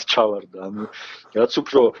ღრმად ჩავარდა. ანუ რაც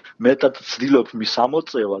უფრო მეტად ცდილობ მის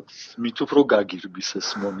ამოწევად, მით უფრო გაგირბის ეს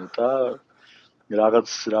მონეტა.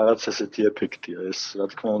 რაღაც ესეთი ეფექტია ეს, რა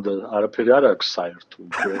თქმა უნდა, არაფერი არ აქვს საერთო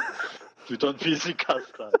უკვე. თვითონ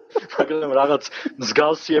ფიზიკასთან, მაგრამ რაღაც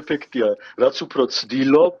მსგავსი ეფექტია, რაც უფრო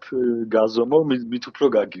ცდილობ გაზომო, მით უფრო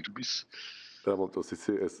გაგირბის. და მომწონს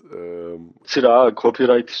იცი ეს იცი რა,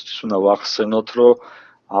 კოპირაიტისთვის უნდა ვახსენოთ, რომ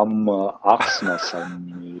ამ ახსნას ამ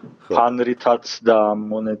ფანრითაც და ამ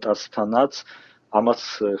მონეტასთანაც ამას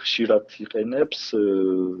ხშირად იყენებს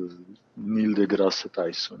ნილ დეგრასე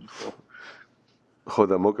ტაისონი, ხო? ხო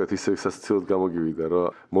და მოკლედ ისე სასაცილოდ გამოგივიდა,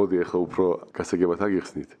 რომ მოდი ახლა უფრო გასაგებად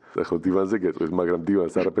აგიხსნით. ახლა დივანზე გეტყვით, მაგრამ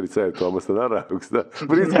დივანს არაფერი საერთო ამასთან არ აქვს და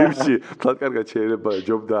პრინციპში თლად კარგად შეიძლება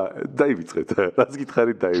ჯობ და დაივიწყეთ. რაც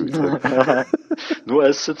გითხარით დაივიწყეთ. ნუ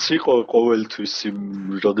ესეც იყო ყოველთვის,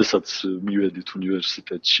 როდესაც მივედით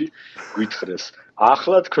უნივერსიტეტში, გითხრეს,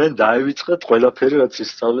 ახლა თქვენ დაივიწყეთ ყველაფერი, რაც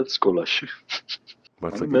ისწავლეთ სკოლაში.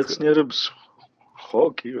 მეცნიერებს ხო,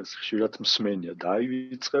 კი, ეს ხშირად მსმენია,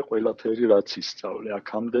 დაივიწყე ყველაფერი, რაც ისწავლე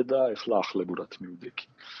აქამდე და ახლა ახლებურად მივდექი.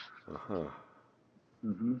 აჰა.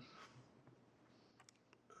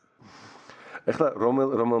 ახლა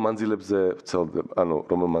რომელ მანძილებზე ვცელდება, ანუ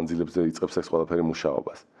რომელ მანძილებზე იწყებს ეს ყველაფერი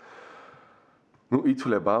მუშაობას. ნუ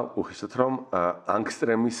ითვლება უხისოდ რომ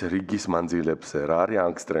ანგსტრემის რიგის მანძილებზე რა არის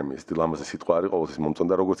ანგსტრემი? ეს ლამაზი სიტყვა არის, ყოველთვის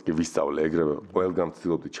მომწონდა, როგორც კი ვისწავლე, ეგრევე ყველგან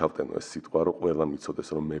ვცდილობდი ჩავტენო ეს სიტყვა, რომ ყველამ იცოდეს,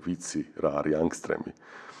 რომ მე ვიცი რა არის ანგსტრემი.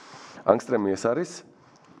 ანგსტრემი ეს არის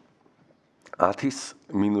 10-ის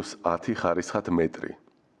 -10 ხარისხად მეტრი.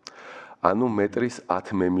 ანუ მეტრის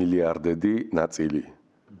 10 მემილიარდედი ნაწილი.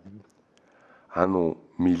 ანუ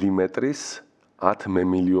მილიმეტრის 10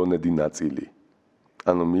 მემილიონედი ნაწილი.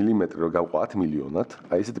 ანუ მილიმეტრი რო გავყვა 10 მილიონად,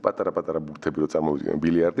 აი ესეთი პატარა-პატარა ბურთები რო წარმოვიდგენ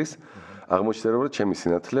ბილიარდის, აღმოჩნდება რომ ჩემი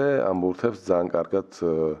სინათლე ამ ბურთებს ძალიან კარგად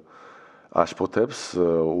აშფოთებს,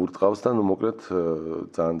 ურტყავს და ნუ მოკლედ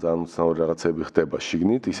ძალიან უცნაური რაღაცები ხდება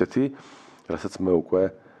შიგნით, ისეთი, რასაც მე უკვე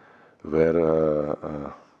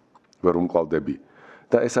ვერ უმკლავდები.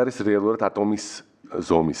 და ეს არის რეალურად ატომის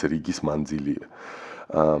ზომის რიგის მანძილი.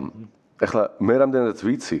 ახლა მე რამდენადაც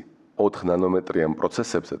ვიცი 4 ნანომეტრიან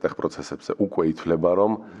პროცესებზე, ტექ პროცესებზე უკვე ითვლება,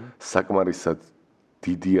 რომ საკმარისად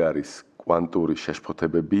დიდი არის კვანტური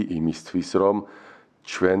შეშფოთებები იმისთვის, რომ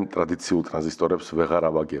ჩვენ ტრადიციულ ტრანზისტორებს ვეღარ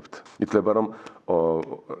ავაგებთ. ითვლება, რომ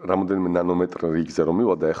რამოდენიმე ნანომეტრ რიგზე რომ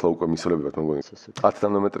მივადა, ახლა უკვე მისვლებებად მეგონი 10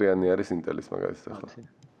 ნანომეტრიანი არის ინტელის მაგალითად ახლა.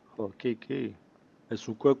 ხო, კი. ეს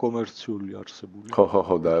უკვე კომერციული არსებული.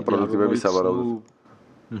 ხო და პროტოტიპები სავარაუდოდ.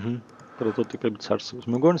 პროტოტიპებიც არსებობს.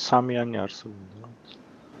 მეგონი სამიანი არსებობდა.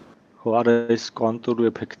 ხო, არა ეს კვანტური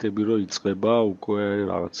ეფექტები რო იწყება უკვე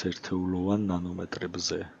რაღაც ერთეულოვან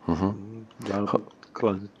ნანომეტრებზე.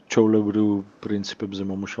 ჩვეულებრივ პრინციპებზე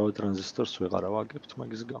მომუშავე ტრანზისტორს ვეღარ ავაგებთ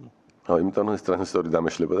მაგის გამო. ხო, იმიტომ რომ ეს ტრანზისტორი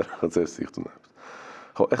დამეშლება და რაღაც ეს იხტუნებს.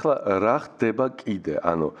 ხო, ახლა რა ხდება კიდე?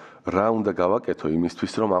 ანუ რა უნდა გავაკეთო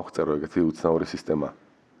იმისთვის, რომ ავღწერო ეგეთი უცნაური სისტემა,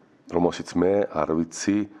 რომელშიც მე არ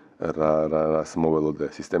ვიცი რას მოველოდე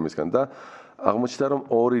სისტემისგან და აღმოჩნდა რომ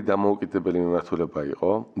ორი დამოუკიდებელი მიმართულება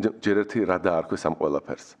იყო. ჯერ ერთი რა დაარქვეს ამ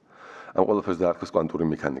ყველაფერს. ამ ყველაფერს დაარქვეს კვანტური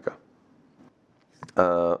მექანიკა.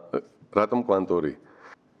 რატომ კვანტური?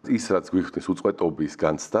 ის რაც გვიხდის უწყვეტობის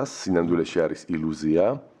განცდას, სინამდვილეში არის ილუზია,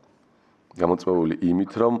 გამოწვეული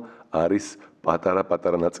იმით, რომ არის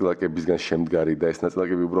პატარა ნაწილაკებისგან შემდგარი და ეს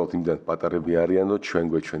ნაწილაკები უბრალოდ იმდან პატარები არიან, რომ ჩვენ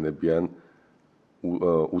გვეჩვენებიან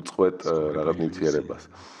უწყვეტ რაღაც ნივთიერებას.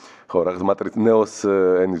 ხო, რაღაც მატრიც ნეოს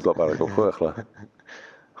ენის ლაპარაკობ ხო ახლა?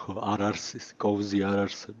 ხო, არ არის, კოვზი არ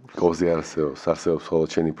არსებობს. კოვზი არსებობს, არსებობს ხოლმე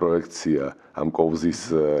შენი პროექცია ამ კოვზის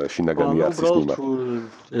შინაგანი არსის მიმართ.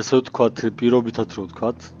 ესე ვთქვათ, პირობითად რო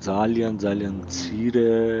ვთქვათ, ძალიან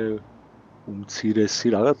უმცირესი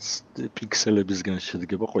რაღაც პიქსელებისგან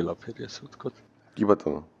შედგება ყველაფერი, ესე ვთქვათ. კი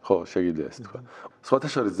ბატონო, ხო, შეგიძლია ეს თქვა. სხვათა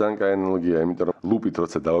შორის ძალიან კაი ანალოგია, იმიტომ რომ ლუპით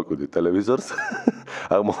როცა დავაკვირდი ტელევიზორს,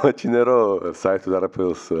 აღმოაჩინე რომ საერთოდ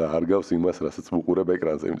არაფერს არ გავს იმას, რასაც ვუყურებ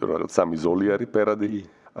ეკრანზე, იმიტომ რომ რაღაც სამი ზოლი არის ფერადი.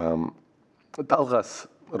 ტალღას,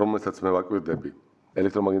 რომელსაც მე ვაკვირდები,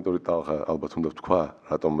 ელექტრომაგნიტური ტალღა ალბათ უნდა ვთქვა,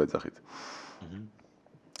 რატომ მეძახით.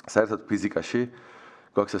 საერთოდ ფიზიკაში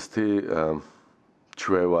გვაქვს ესეთი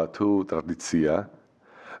ჩვევა თუ ტრადიცია,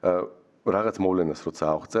 რაღაც მოვლენას როცა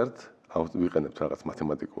ავღწერთ, ვიყენებთ რაღაც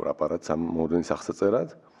მათემატიკურ აპარატს ამ მოვლენის აღსაწერად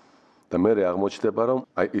და მე აღმოჩნდება რომ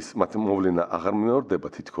აი ის მოვლენა აღარ მიმეორდება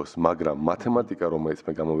თითქოს, მაგრამ მათემატიკა რომელიც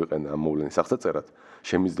მე გამოვიყენე ამ მოვლენის აღსაწერად,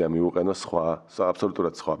 შემიძლია მივუყენო სხვა,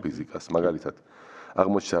 აბსოლუტურად სხვა ფიზიკას. მაგალითად,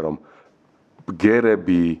 აღმოჩნდა რომ ბგერა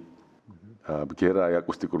აი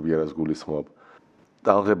აკუსტიკურ ბგერას გულისხმობ,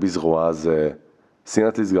 ტალღების ზღვაზე,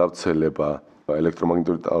 სინათლის გავრცელება,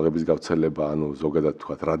 ელექტრომაგნიტური ტალღების გავრცელება, ანუ ზოგადად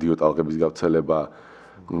თქვათ რადიო ტალღების გავრცელება,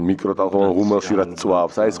 მიკროტალღოვან ღუმელში რაც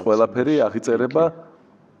წვავს, აი ეს ყველაფერი აღიწერება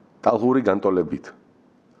ტალღური განტოლებით.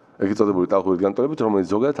 ეგ იწოდებული ტალღური განტოლებით, რომელიც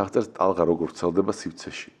ზოგადად აღწერს ტალღა როგორ ვრცელდება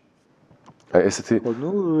სივრცეში. აი ესეთი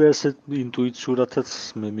ესე ინტუიციურადაც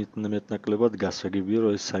მე მეტნაკლებად გასაგებია,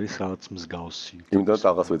 რომ ეს არის რაღაც მსგავსი. იმიტომ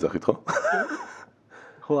ტალღას ვეძახით, ხო?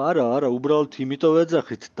 ხო, არა, უბრალოდ იმიტომ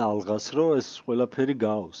ვეძახით ტალღას, რომ ეს ყველაფერი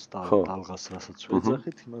გავს, ტალღას რასაც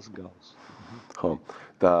ვეძახით, იმას გავს. ხო.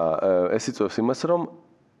 და ეს იწვევს იმას, რომ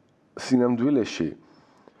სინამდვილეში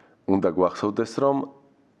უნდა გვახსოვდეს, რომ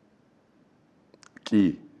კი,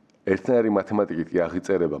 ერთნაირი მათემატიკით კი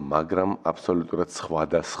აღიწერება, მაგრამ აბსოლუტურად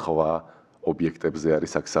სხვადასხვა ობიექტებზე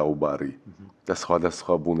არის აქ საუბარი და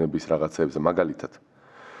სხვადასხვა ბუნების რაღაცებზე. მაგალითად,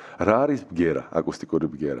 რა არის ბგერა, აკუსტიკური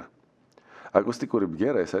ბგერა? აკუსტიკური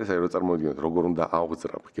ბგერა ეს არის, რო წარმოვიდგინოთ, როგორ უნდა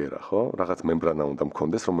ავღძრა ბგერა, ხო? რაღაც მემბრანა უნდა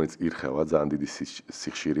მქონდეს, რომელიც ირხევა ძალიან დიდი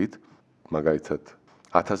სიხშირით. მაგალითად,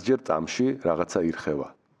 1000 ჯერ წამში რაღაცა ირხევა.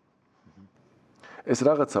 ეს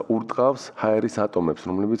რაღაცა ურტყავს ჰაერის ატომებს,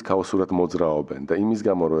 რომლებიც ქაოსურად მოძრაობენ და იმის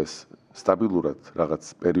გამო, რომ ეს სტაბილურად რაღაც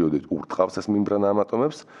პერიოდით ურტყავს ეს მემბრანა ამ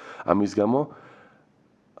ატომებს, ამის გამო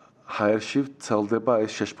ჰაერში ვრცელდება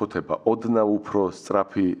ეს შეშფოთება, ოდნავ უფრო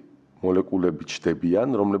სწრაფი მოლეკულები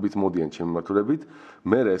ჩდებიან, რომლებიც მოდიან ჩემი მიმართულებით,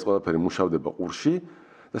 მერე ეს ყველაფერი მუშავდება ყურში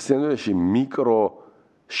და სინამდვილეში მიკრო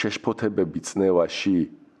შეშფოთებები წნევაში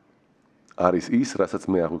არის ის, რასაც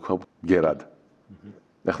მე აღვიქვავ ბგერად.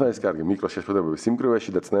 ახლა ეს კარგი მიკრო შეშფოთებები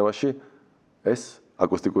სიმკვრივეში და წნევაში ეს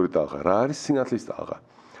აკუსტიკური ტალღა. რა არის სინათლის ტალღა?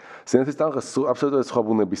 სინათლის ტალღა აბსოლუტურად სხვა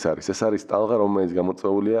ბუნების არის. ეს არის ტალღა, რომელიც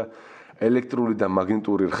გამოწვეულია ელექტრული და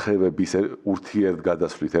მაგნიტური რხევების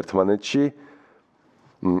ურთიერთგადასვლით ერთმანეთში.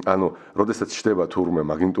 ანუ, როდესაც ჩდება თურმე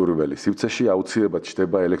მაგნიტური ველი სივრცეში, აუცილებლად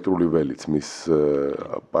ჩდება ელექტრული ველიც მის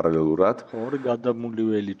პარალელურად. ორი გადამული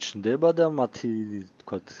ველი ჩნდება და მათი,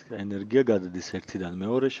 თქვათ, ენერგია გადადის ერთიდან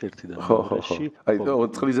მეორეში, ერთიდან მეორეში. აი,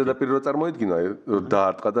 წყლის ზედაპირი რო წარმოიდგინო, აი, რომ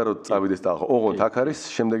დაარტყა და რომ წავიდეს ტალღა. ოღონდ აქ არის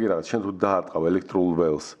შემდეგი რაღაც, შენ თუ დაარტყავ ელექტრულ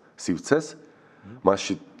ველს სივრცეს,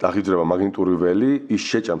 მასში აღიძრება მაგნიტური ველი, ის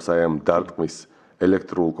შეჭამს აი ამ დარტყმის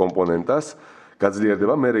ელექტრულ კომპონენტას.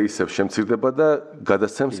 გაძლიერდება, მერე ისევ შემცირდება და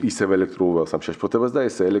გადასცემს ისევ ელექტრულ ველს ამ შეშფოთებას და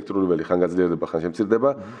ეს ელექტრული ველი ხან გაძლიერდება, ხან შემცირდება,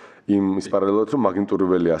 იმის პარალელურად რომ მაგნიტური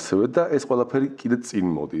ველი ასევე და ეს ყველაფერი კიდე წინ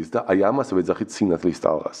მოდის და აი ამას ვეძახით სინათლის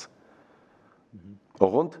ტალღას.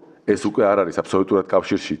 ოღონდ ეს უკვე არ არის აბსოლუტურად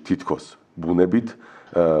კავშირში თითქოს ბუნებით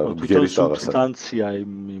ბგერის ტალღასთან. სუბსტანცია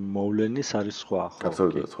იმ მოვლენის არის სხვა, ხო?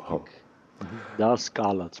 აბსოლუტურად სხვა, ხო. და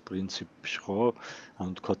სკალაც პრინციპში, ხო?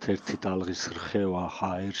 ანუ თქვათ ერთი ტალღის რხევა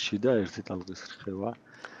ჰაერში და ერთი ტალღის რხევა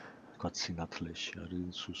თქვათ სინათლეში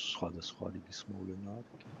არის სხვადასხვა რიგის მოვლენა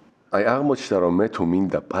არის. აი აღმოჩნდა რომ მე თუ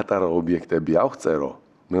მინდა პატარა ობიექტები ავღწერო,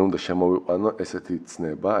 მე უნდა შემოვიყვანო ესეთი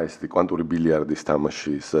ცნება, ესეთი კვანტური ბილიარდის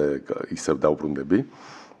თამაში ისევ დავბრუნდები.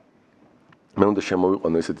 მე უნდა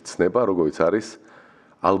შემოვიყვანო ესეთი ცნება, როგორიც არის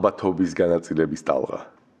ალბათობის განაწილების ტალღა.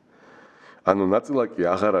 ანუ ნაწილაკი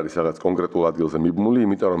აღარ არის რაღაც კონკრეტულ ადგილზე მიბმული,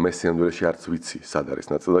 იმიტომ რომ მე სინამდვილეში არც ვიცი, სად არის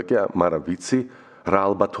ნაწილაკი, მაგრამ ვიცი, რა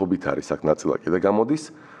ალბათობით არის აქ ნაწილაკი და გამოდის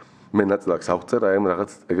მე ნაწილაკს ავხწერ აი ამ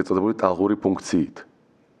რაღაც ეგრეთ წოდებული ტალღური ფუნქციით.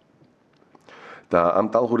 და ამ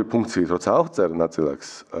ტალღური ფუნქციით როცა ავხწერ ნაწილაკს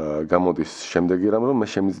გამოდის შემდეგი რამ რომ მე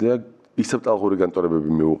შემიძლია ისევ ტალღური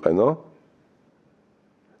განტოლებები მივუყენო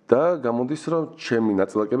და გამოდის რომ ჩემი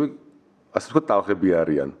ნაწილაკები ასე ვთქვათ ტალღები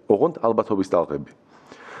არიან, ოღონდ ალბათობის ტალღები.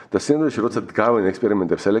 და სინამდვილეში როცა დგავენ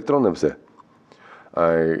ექსპერიმენტებს ელექტრონებზე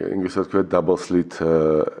აი ინგლისურად ქვია double slit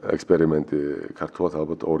ექსპერიმენტი ქართულად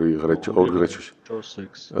ალბათ ორი ღრეჩი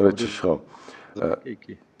ხო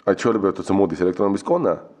აი ჩვეულებრივად როცა მოდის ელექტრონების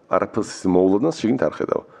კონა არაფერს მოულოდნელს შიგნით არ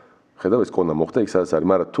ხედავ ეს კონა მოხდა იქ სადაც არის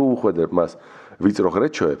მაგრამ თუ უხვედებ მას ვიწრო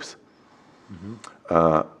ღრეჩოებს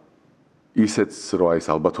ისეც რომ აი ეს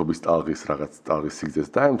ალბათობის ტალღის რაღაც ტალღის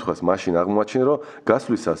სიგრძეს დაემთხოს მაშინ აღმოაჩინე რომ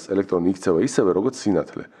გასვლისას ელექტრონი იქცევა ისევე როგორც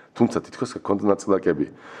სინათლე თუმცა თითქოს ჰქონდა ნაწილაკები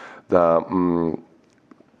და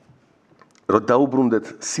რომ დაუბრუნდეთ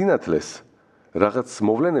სინათლეს რაღაც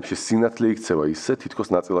მოვლენებში სინათლე იქცევა ისე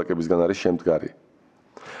თითქოს ნაწილაკებისგან არის შემდგარი.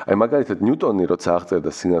 აი მაგალითად ნიუტონი როცა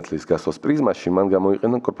აღწერდა სინათლის გასვლას პრიზმაში, მან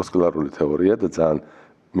გამოიყენა კორპუსკულარული თეორია და ძალიან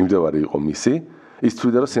მიმდევარი იყო მისი. ის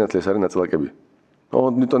თვლიდა რომ სინათლე ეს არის ნაწილაკები.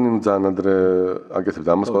 ოღონდ ნიუტონი ძალიან ადრე აკეთებდა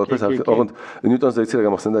ამას ყველაფერს. ოღონდ ნიუტონზე იცი რა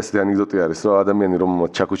გამახსენდა ესეთი ანეკდოტი არის, რომ ადამიანი რომ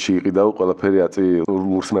ჩაქუჩი იყიდა, ყველაფერი აწი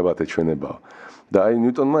ლურსმებად ეჩვენებაო. და აი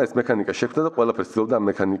ნიუტონმა ეს მექანიკა შექმნა და ყველაფერს ცდილობდა ამ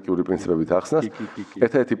მექანიკური პრინციპებით ახსნას.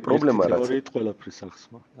 ერთ-ერთი პრობლემა რაც ყველაფრის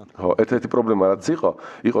ახსნა. ხო, ერთ-ერთი პრობლემა რაც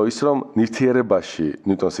იყო ის რომ ნივთიერებაში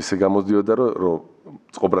ნიუტონს ისე გამოდიოდა რომ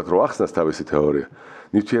წყობრად რო ახსნას თავისი თეორია.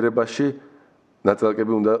 ნივთიერებაში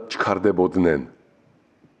ნაწილაკები უნდა ჩქარდებოდნენ.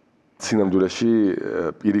 სინამდვილეში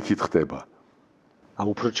პირიქით ხდება.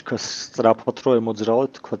 უფრო სწრაფად რო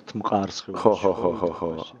ემოძრავოთ, თქვათ მყარს ხევში. ხო.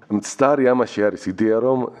 მცდარი ამაში არის იდეა,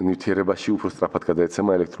 რომ ნივთიერებაში უფრო სწრაფად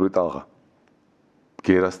გადაეცემა ელექტრული ტალღა.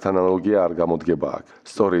 გერასთან ანალოგია არ გამოდგება აქ.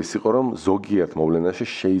 სწორი ის იყო, რომ ზოგიერთ მოვლენაში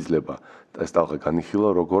შეიძლება ეს ტალღა განიხილო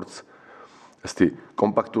როგორც ესეთი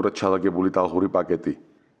კომპაქტურად ჩალაგებული ტალღური პაკეტი.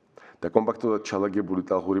 და კომპაქტურად ჩალაგებული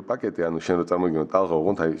ტალღური პაკეტი, ანუ შენ რო წარმოგიდგენო ტალღა,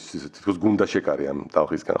 ოღონდ აი თითქოს გუნდა შეკარი ამ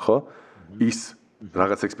ტალღისგან, ხო? ის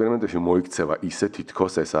რაღაც ექსპერიმენტებში მოიქცევა ისე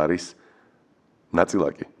თითქოს ეს არის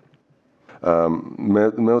ნაწილაკი.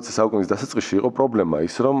 მე-20 საუკუნის დასაწყისში იყო პრობლემა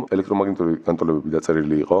ის, რომ ელექტრომაგნიტური განტოლებები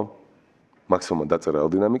დაწერილი იყო, მაქსიმუმად დაწერა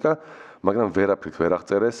ელოდინამიკა, მაგრამ ვერაფრით ვერ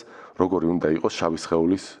აღწერეს, როგორი უნდა იყოს შავი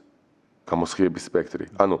სხეულის გამოსხიების სპექტრი.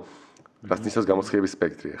 ანუ რაც ნიშნავს გამოსხიების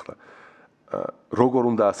სპექტრი ახლა. როგორ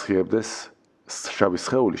უნდა ასხიებდეს შავი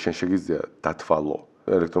სხეული, შენ შეგიძლია დათვალო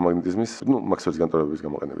ელექტრომაგნეტიზმის, მაქსველის განტოლებების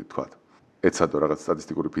გამოყენებით თქვათ. ეცადო რაღაც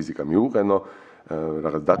სტატისტიკური ფიზიკა მიუყენო,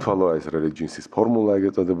 რაღაც დათვალო ეს რელიჯინსის ფორმულა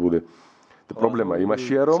ეგრეთ წოდებული. და პრობლემა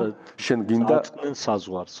იმაშია, რომ შენ გინდა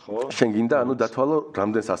საზღვარს, ხო? შენ გინდა ანუ დათვალო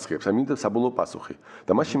რამდენს ასხიებს, აი მინდა საბოლოო პასუხი.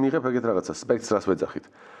 და მაშინ მიიღებ ეგეთ რაღაცა სპექტრს რას ვეძახით.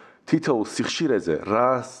 თითოეულ სიხშირეზე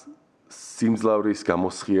რა სიმძლავრის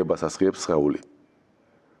გამოსხიებას ასხიებს სხეული.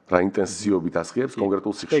 რა ინტენსივობით ასხიებს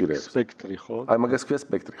კონკრეტულ სიხშირეებს. სპექტრი, ხო? აი მაგას ქვია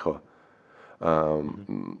სპექტრი, ხო?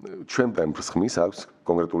 ჩვენთან ხმის აქვს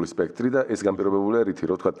კონკრეტული სპექტრი და ეს განპირობებულია რითი,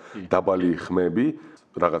 რომ თქვა დაბალი ხმები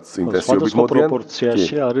რაღაც ინტენსივობით მოდიან.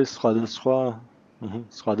 პროპორციაში არის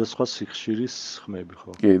სხვადასხვა სიხშირის ხმები,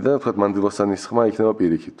 ხო? კი, და თქვა მანდილოსანის ხმა იქნება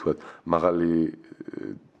პირიქით, თქვა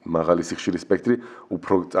მაღალი სიხშირის სპექტრი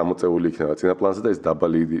უფრო წამოწეული იქნება წინა პლანზე და ეს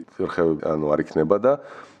დაბალი რხევები ანუ არ იქნება და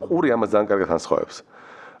ყური ამას ძალიან კარგად ანსხვავებს.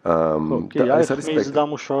 და ეს არის სპექტრი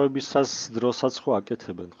დამუშავებისას დროსაც ხო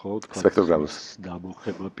აკეთებენ, ხო? სპექტროგრამს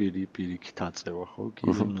დამოხება პირიქით აწევა, ხო? კი,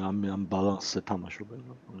 ამ ბალანსზე თამაშობენ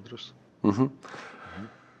ამ დროს.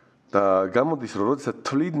 და გამოდის რომ როდესაც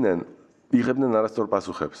თვლიდნენ, იღებდნენ არასწორ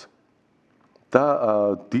პასუხებს. და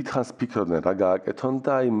დიდხანს ფიქრობდნენ რა გააკეთონ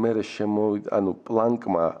და აი მე ანუ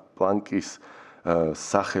პლანკის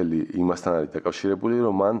სახელი იმასთან არის დაკავშირებული,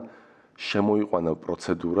 რომ მან შემოიყვანა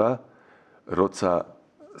პროცედურა, როცა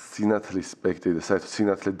სინათლის სპექტრი და საერთოდ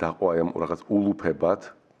სინათლე დაყვა ამ რაღაც ულუფებად,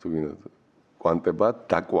 თუ გინდათ კვანტებად,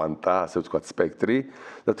 დაკვანტა, ასე ვთქვათ, სპექტრი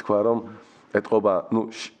და თქვა რომ ეთყობა,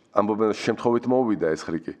 ამბობენ შემთხვევით მოვიდა ეს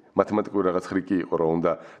ხრიკი. მათემატიკური რაღაც ხრიკი იყო, რომ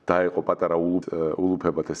უნდა დაეყო პატარა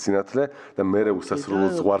ულუფებად ეს სინათლე და მერე უსასრულო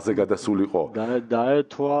ზღვარზე გადასულიყო.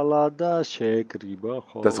 დაეთვალა და შეეკრიბა,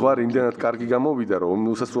 ხო? და ზღვარი იმდენად კარგი გამოვიდა,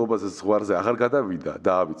 რომ უსასრულობაზე ზღვარზე აღარ გადავიდა,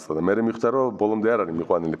 დაავიწყდა და მერე მიხვდა, რომ ბოლომდე არ არის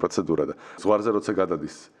მიყვანილი პროცედურა და ზღვარზე როცა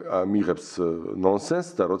გადადის, მიიღებს ნონსენს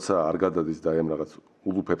და როცა არ გადადის და ამ რაღაც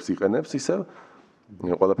ულუფებს იყენებს, ისე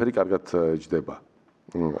ყველაფერი კარგად ჯდება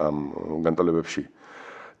ამ განტოლებებში.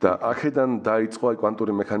 და აქედან დაიწყო აი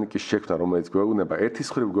კვანტური მექანიკის შექმნა, რომელიც გვეუბნება, ერთის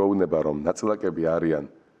მხრივ გვეუბნება, რომ ნაწილაკები არიან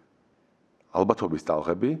ალბათობის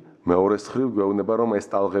ტალღები, მეორეს მხრივ გვეუბნება, რომ ეს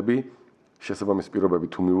ტალღები შესაბამის პირობები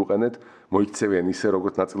თუ მივუყენეთ, მოიქცევიან ისე,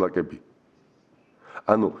 როგორც ნაწილაკები.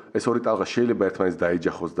 ანუ ეს ორი ტალღა შეიძლება ერთმანეთს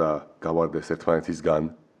დაეჯახოს და გავარდეს ერთმანეთისგან.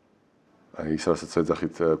 აი ის რასაც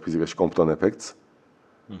ეძახით ფიზიკაში კომპტონ ეფექტს.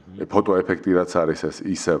 ფოტო ეფექტი რაც არის ეს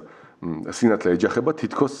ისევ სინათლე ეჯახება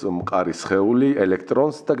თითქოს მყარი სხეული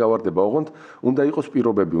ელექტრონს და გავარდება. ოღონდ უნდა იყოს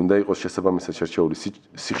პირობები, უნდა იყოს შესაბამისად შერჩეული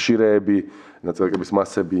სიხშირეები, ნაწილაკების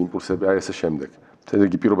მასები, იმპულსები, აი ესე შემდეგ.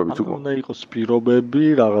 თეთრი პირობებიც უნდა იყოს პირობები,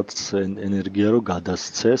 რაღაც ენერგია რო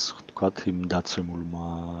გადასცეს, თქვათ იმ დაცემულმა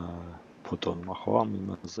ფოტონმა, ხო, ამ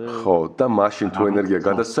იმაზე. ხო, და მაშინ თუ ენერგია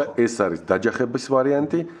გადასცა, ეს არის დაჯახების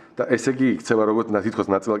ვარიანტი და ესე იგი იქცევა როგორც თითქოს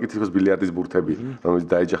ნაწილაკი, თითქოს ბილიარდის ბურთები, რომელიც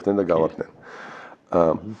დაეჯახდნენ და გავარდნენ.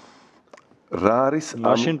 რა არის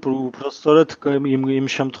მაშინ უბრალოდ იმ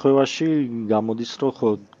შემთხვევაში გამოდის რომ ხო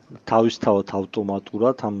თავისთავად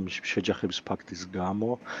ავტომატურად ამ შეჯახების ფაქტის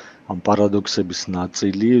გამო ამ პარადოქსების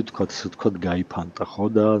ნაწილი თქვათ ესე ვთქვათ გაიფანტა ხო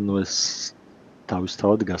და ნუ ეს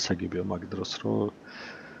თავისთავად გასაგებია მაგ დროს რომ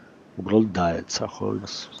უბრალოდ დაეცა ხო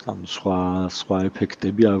ამ სხვა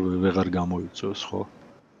ეფექტები ვეღარ გამოიწვევს ხო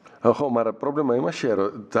ხო, მაგრამ პრობლემა იმაშია, რომ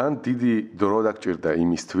ძალიან დიდი დრო დაგჭირდა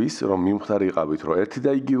იმისთვის, რომ მიმხდარიყავით, რომ ერთი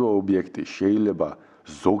და იგივე ობიექტი შეიძლება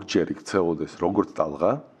ზოგჯერ იქცეოდეს როგორც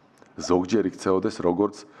ტალღა, ზოგჯერ იქცეოდეს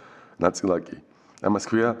როგორც ნაწილაკი. ამას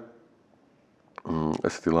ქვია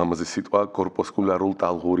ესეთი ლამაზი სიტყვა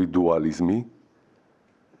კორპუსკულარულ-ტალღური დუალიზმი.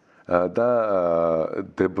 და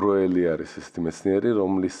დებროელი არის ესეთი მეცნიერი,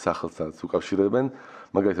 რომლის სახელსაც უკავშირებენ,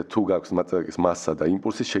 მაგალითად თუ გაქვს ნაწილაკის მასა და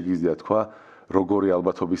იმპულსი, შეგვიძლია თქვა როგორი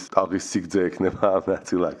ალბათობის ტალღის სიგრძე ექნება ამ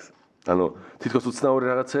ნაწილაკს. ანუ თითქოს უცნაური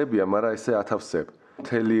რაღაცეებია, მაგრამ ესე ათავსებ.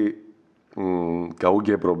 მთელი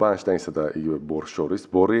გაუგებრობა აინშტაინსა და იგივე ბორს შორის.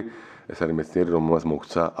 ბორი ეს არის მეცნიერი, რომელმაც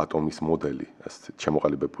მოგცა ატომის მოდელი, ასე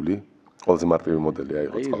ჩამოყალიბებული, ყველაზე მარტივი მოდელი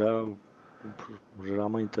აიღო წყალში. რა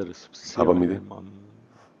მაინტერესებს? აბა მიდი.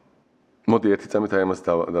 მოდი ერთი წამით აი ამას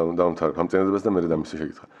დავამთავრებ ამ წინადებას და მე დამისვი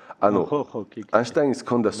შეკითხა. ანუ აინშტაინს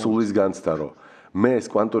ჰქონდა სულის განცდა, რომ მე ეს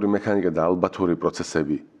კვანტური მექანიკა და ალბათური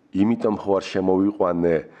პროცესები იმიტომ ხო არ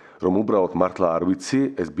შემოვიყვანე, რომ უბრალოდ მართლა არ ვიცი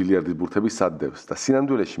ეს ბილიარდის ბურთები სად დევს და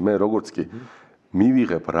სინამდვილეში მე როგორც კი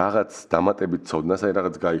მივიღებ რაღაც დამატებით ცოდნას, აი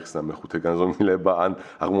რაღაც გაიხსნა მეხუთე განზომილება ან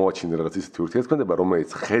აღმოვაჩინე რაღაც ისეთი ურთიერთქმედება,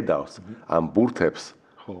 რომელიც ხედავს ამ ბურთებს.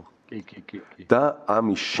 ხო, კი. და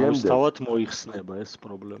ამის შემდეგ თავად მოიხსნება ეს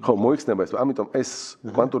პრობლემა. ხო, მოიხსნება ეს. ამიტომ ეს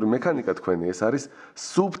კვანტური მექანიკა თქვენი ეს არის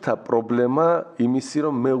სუბთა პრობლემა იმისი,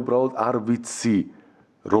 რომ მე უბრალოდ არ ვიცი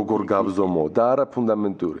როგორ გავზომო და არა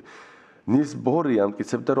ფუნდამენტური. ნილს ბორი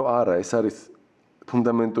ამტკიცებდა, რომ არა, ეს არის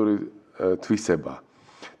ფუნდამენტური თვისება.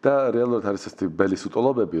 და რეალურად არის ესეთი ბელის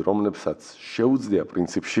უტოლობები, რომლებსაც შეუძლია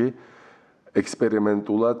პრინციპში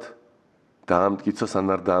ექსპერიმენტულად დაამტკიცოს ან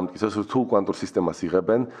არ დაამტკიცოს, რთულ კვანტურ სისტემას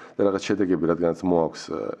იღებენ და რაღაც შედეგები, რადგანაც მოაქვს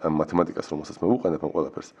ამ მათემატიკას, რომელსაც მე ვუყენებ ამ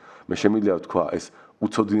ყველაფერს. მე შემიძლია ვთქვა, ეს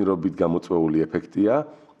უცოდინრობით გამოწვეული ეფექტია,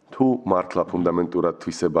 თუ მართლა ფუნდამენტურად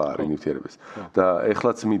თვისება არის ნივთიერების. და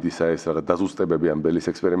ეხლაც მიდის აი ეს რაღაც დაზუსტებები ამ ბელის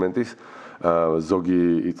ექსპერიმენტის, ზოგი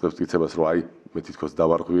იწყებს მტკიცებას, რომ აი მე თითქოს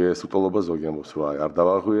დავარღვიე ეს უტოლობა, ზოგი ამბობს, რომ აი არ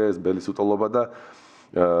დავარღვიე ეს ბელის უტოლობა და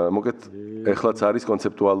მოკეთ ეხლაც არის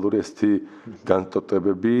კონცეპტუალური ესეთი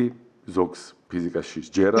განტოტებები ზოგს ფიზიკაში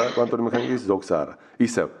სჯერა კვანტური მექანიკის, ზოგს არა.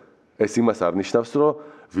 ისევ ეს იმას არ ნიშნავს, რომ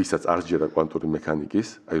ვისაც არ სჯერა კვანტური მექანიკის,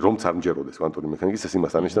 აი რომც არ მჯეროდეს კვანტური მექანიკის, ეს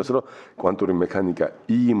იმას არ ნიშნავს, რომ კვანტური მექანიკა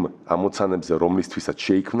იმ ამოცანებზე, რომლისთვისაც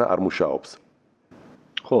შეიქმნა, არ მუშაობს.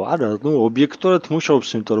 ხო, არა, ნუ ობიექტურად მუშაობს,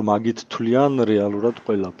 იმიტომ რომ მაგით თვლიან რეალურად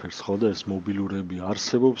ყველაფერს, ხო და ეს მობილურები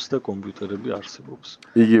არსებობს და კომპიუტერები არსებობს.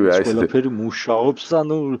 იგივე აი ეს ყველაფერი მუშაობს და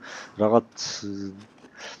ნუ რაღაც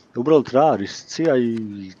უბრალოდ რა არის, ცი აი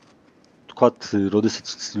თქვათ, როდესაც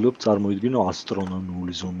ცდილობ წარმოიდგინო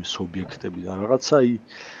ასტრონომიული ზომის ობიექტები და რაღაცა აი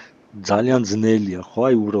ძალიან ძნელია, ხო,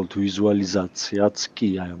 აი უბრალოდ ვიზუალიზაციაც კი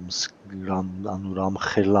აი რამ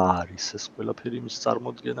ხელა არის ეს ყველაფერი იმის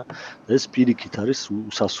წარმოდგენა და ეს პირიქით არის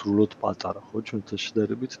უსასრულოდ პატარა, ხო, ჩვენთან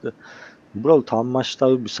შედარებით და უბრალოდ ამ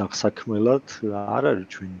მასშტაბების აღსაქმელად არ არის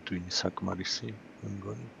ჩვენი ტვინი საკმარისი, მე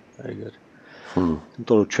მგონი, აი ეგ არის.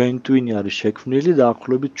 იმიტომ რომ ჩვენი ტვინი არის შექმნილი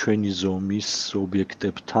დაახლოებით ჩვენი ზომის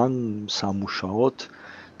ობიექტებთან სამუშაოდ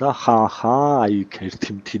და ხა აი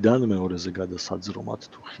ერთი მთიდან მეორეზე გადასაძრომად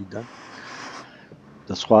თუ ხიდან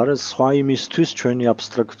და სხვა იმისთვის ჩვენი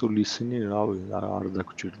აბსტრაქტული ისინი რავი არ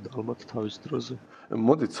დაგჭირდა ალბათ თავის დროზე.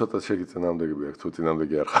 მოდი ცოტა შეგიწინამდეგები აქვს თუ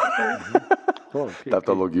წინამდეგი არ ხარ. ხო,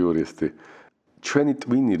 დატოლოგიური ესეთი. ჩვენი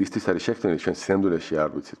ტვინი რისთვის არის შექმნილი, ჩვენ სინამდვილეში არ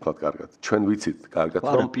ვიცით თქვა კარგად. ჩვენ ვიცით კარგად,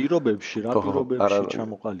 რომ პირობებში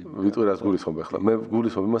ჩამოყალიბდა. ვიტყვი რას გულისხმობ ახლა. მე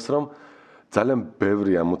გულისხმობ იმას, რომ ძალიან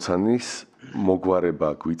ბევრი ამოცანის მოგვარება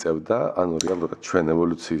გვიწევდა, ანუ რეალურად ჩვენ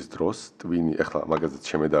ევოლუციის დროს ტვინი, ახლა მაგაზეც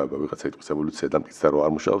შემედავება ვიღაცა იტყვის ევოლუცია დამტკიცდა რომ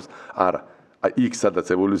არ მუშაობს. არა, აი იქ სადაც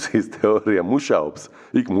ევოლუციის თეორია მუშაობს,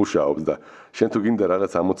 იქ მუშაობს და შენ თუ გინდა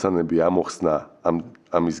რაღაც ამოცანები ამოხსნა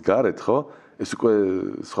ამის გარეთ, ხო? ეს უკვე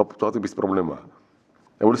სხვა ტიპის პრობლემაა.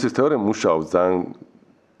 ევოლუციის თეორია მუშაობს ძალიან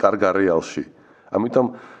კარგ არეალში. ამიტომ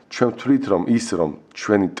ჩვენ ვთვლით, რომ ის რომ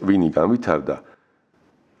ჩვენი ტვინი განვითარდა,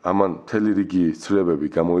 ამან მთელი რიგი ცვლილებები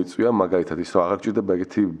გამოიწვია, მაგალითად ის რომ აღარ ჭირდება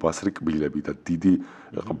ეგეთი ბასრი კბილები და დიდი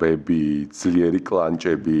ყბები, ძლიერი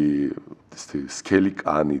კლანჭები, სქელი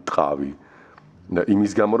კანი, ტყავი. და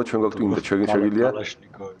იმის გამო რომ ჩვენ გვაქვს ტვინი და ჩვენ შეგვიძლია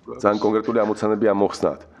ძალიან კონკრეტული ამოცანები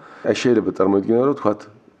ამოხსნათ. აი შეიძლება წარმოიდგინოთ, რომ თქვათ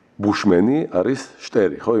ბუშმენი არის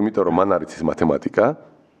შტერი, ხო? იმიტომ რომ მან არის ის მათემატიკა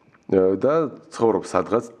და ცხოვრობს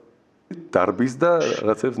სადღაც დარბის და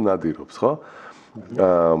რაღაცებს ნადირობს, ხო?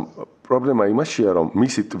 პრობლემა იმაშია, რომ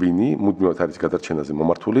მისი ტვინი მუდმივად არის გადარჩენაზე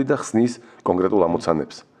მომართული და ხსნის კონკრეტულ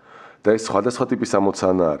ამოცანებს. და ეს სხვადასხვა ტიპის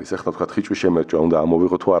ამოცანა არის. ეხლა თქვათ ხიჭვი შემერჭვა, უნდა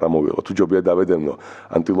ამოვიღო თუ არ ამოვიღო, თუ ჯობია დავედენო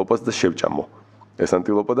ანტილოპას და შევჭამო. ეს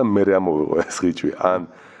ანტილოპა და მე ამოვიღო ეს ხიჭვი. ან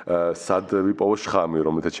სად ვიპოვო შხამი,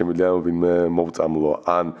 რომელთაც შემიძლია ვინმე მოვწამლო,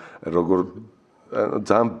 ან როგორ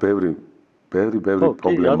ძალიან ბევრი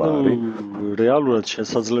პრობლემა არის. რეალურად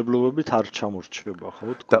შესაძლებლობებით არ ჩამორჩება, ხო?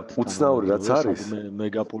 და უცნაური რაც არის,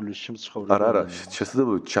 მეგაპოლისში მცხოვრები. არა,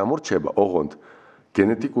 შესაძლებლობით ჩამორჩება, ოღონდ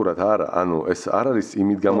გენეტიკურად არა, ანუ ეს არ არის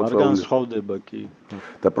იმით გამოწვეული. არ განსხვავდება კი.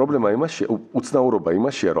 და პრობლემა იმაშია, უცნაურობა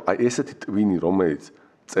იმაშია, რომ აი ესეთი ტვინი, რომელიც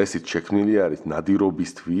წესით შექმნილი არის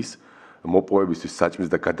ნადირობისთვის, მოპოვებისთვის, საჭმის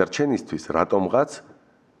და გადარჩენისთვის, რატომღაც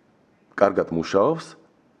კარგად მუშაობს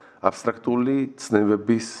აბსტრაქტული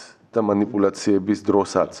ცნებების და манипуляციების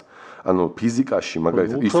დროსაც. ანუ ფიზიკაში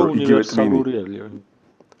მაგალითად ის რომ იგივე ტვინი.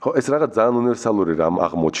 ხო, ეს რაღაც ძალიან უნივერსალური რამ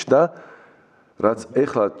აღმოჩნდა, რაც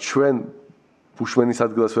ეხლა ჩვენ ბუშმენის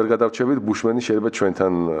ადგილას ვერ გადავჩებით, ბუშმენი შეიძლება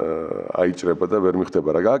ჩვენთან აიჭრება და ვერ მიხვდება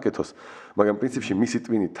რა გააკეთოს. მაგრამ პრინციპში მისი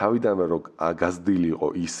ტვინი თავიდანვე რო გაზრდილიყო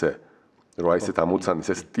ისე, რომ აი ესეთ ამოცანის,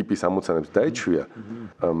 ეს ტიპის ამოცანებს დაეჩვია,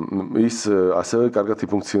 ის ასევე კარგად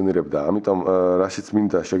იფუნქციონირებდა. ამიტომ რაშიც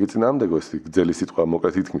მინდა შეგეწინააღმდეგო ეს გძელი სიტყვა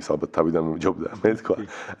მოკლედ ითქმის, ალბათ თავიდანვე მჯობდა, მე თქვა.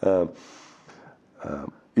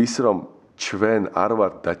 ის რომ ჩვენ არ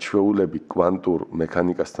ვართ დაჩვეულები კვანტურ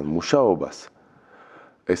მექანიკასთან მუშაობას,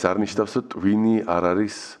 ეს არ ნიშნავს, რომ ტვინი არ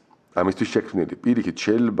არის ამისთვის შექმნილი. პირიქით,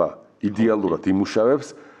 შეიძლება იდეალურად იმუშავებს,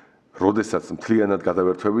 როდესაც მთლიანად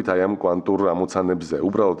გადავერთვებით აი ამ კვანტურ ამოცანებზე.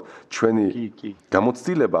 უბრალოდ ჩვენი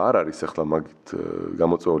გამოცდილება არ არის ახლა მაგით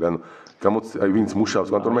გამოწვეული. ანუ აი ვინც მუშაობს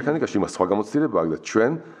კვანტურ მექანიკაში, იმას სხვა გამოცდილება აქვს და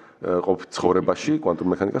ჩვენ ყოფით ცხოვრებაში კვანტურ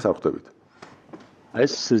მექანიკას არ ხვდებით.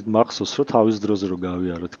 ეს მახსოვს, რომ თავის დროზე რო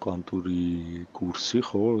გავიარეთ კვანტური კურსი,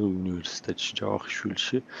 ხო, უნივერსიტეტში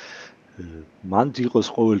ჯავახიშვილში. მან იყოს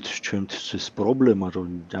ყოველთვის ჩვენთვის ეს პრობლემა, რომ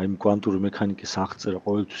აი კვანტური მექანიკის აღწერა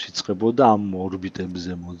ყოველთვის იწყებოდა ამ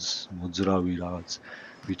ორბიტებზე მოძრავი რაღაც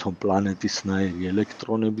ვითომ პლანეტისნაირი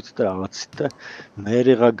ელექტრონებით და რაღაცით და მე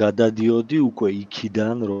რა გადადიოდი უკვე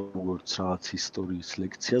იქიდან როგორც რაღაც ისტორიის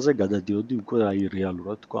ლექციაზე გადადიოდი უკვე აი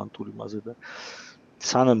რეალურად კვანტური მასე და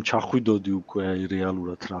სანამ ჩახვიდოდი უკვე აი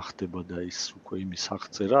რეალურად რა ხდება და ის უკვე იმის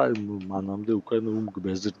აღწერა, მანამდე უკვე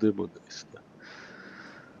მგბეზრდებოდა ის და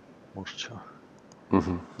მორჩა.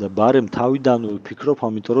 და ბარემ თავიდანვე ვფიქრობ,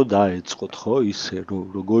 ამიტომ რომ დაეწყოთ, ხო, ისე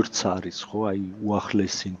როგორც არის, ხო, აი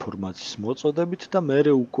უახლესი ინფორმაციის მოწოდებით და მე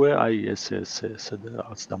უკვე აი ესე და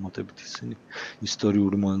რაღაც დამატებით ისინი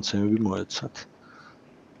ისტორიული მონაცემები მოეცათ.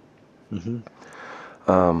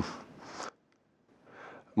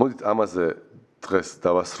 მოდით ამაზე დღეს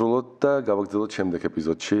დავასრულოთ და გავაგრძელოთ შემდეგ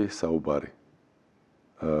ეპიზოდში საუბარი.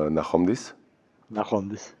 ნახვამდის.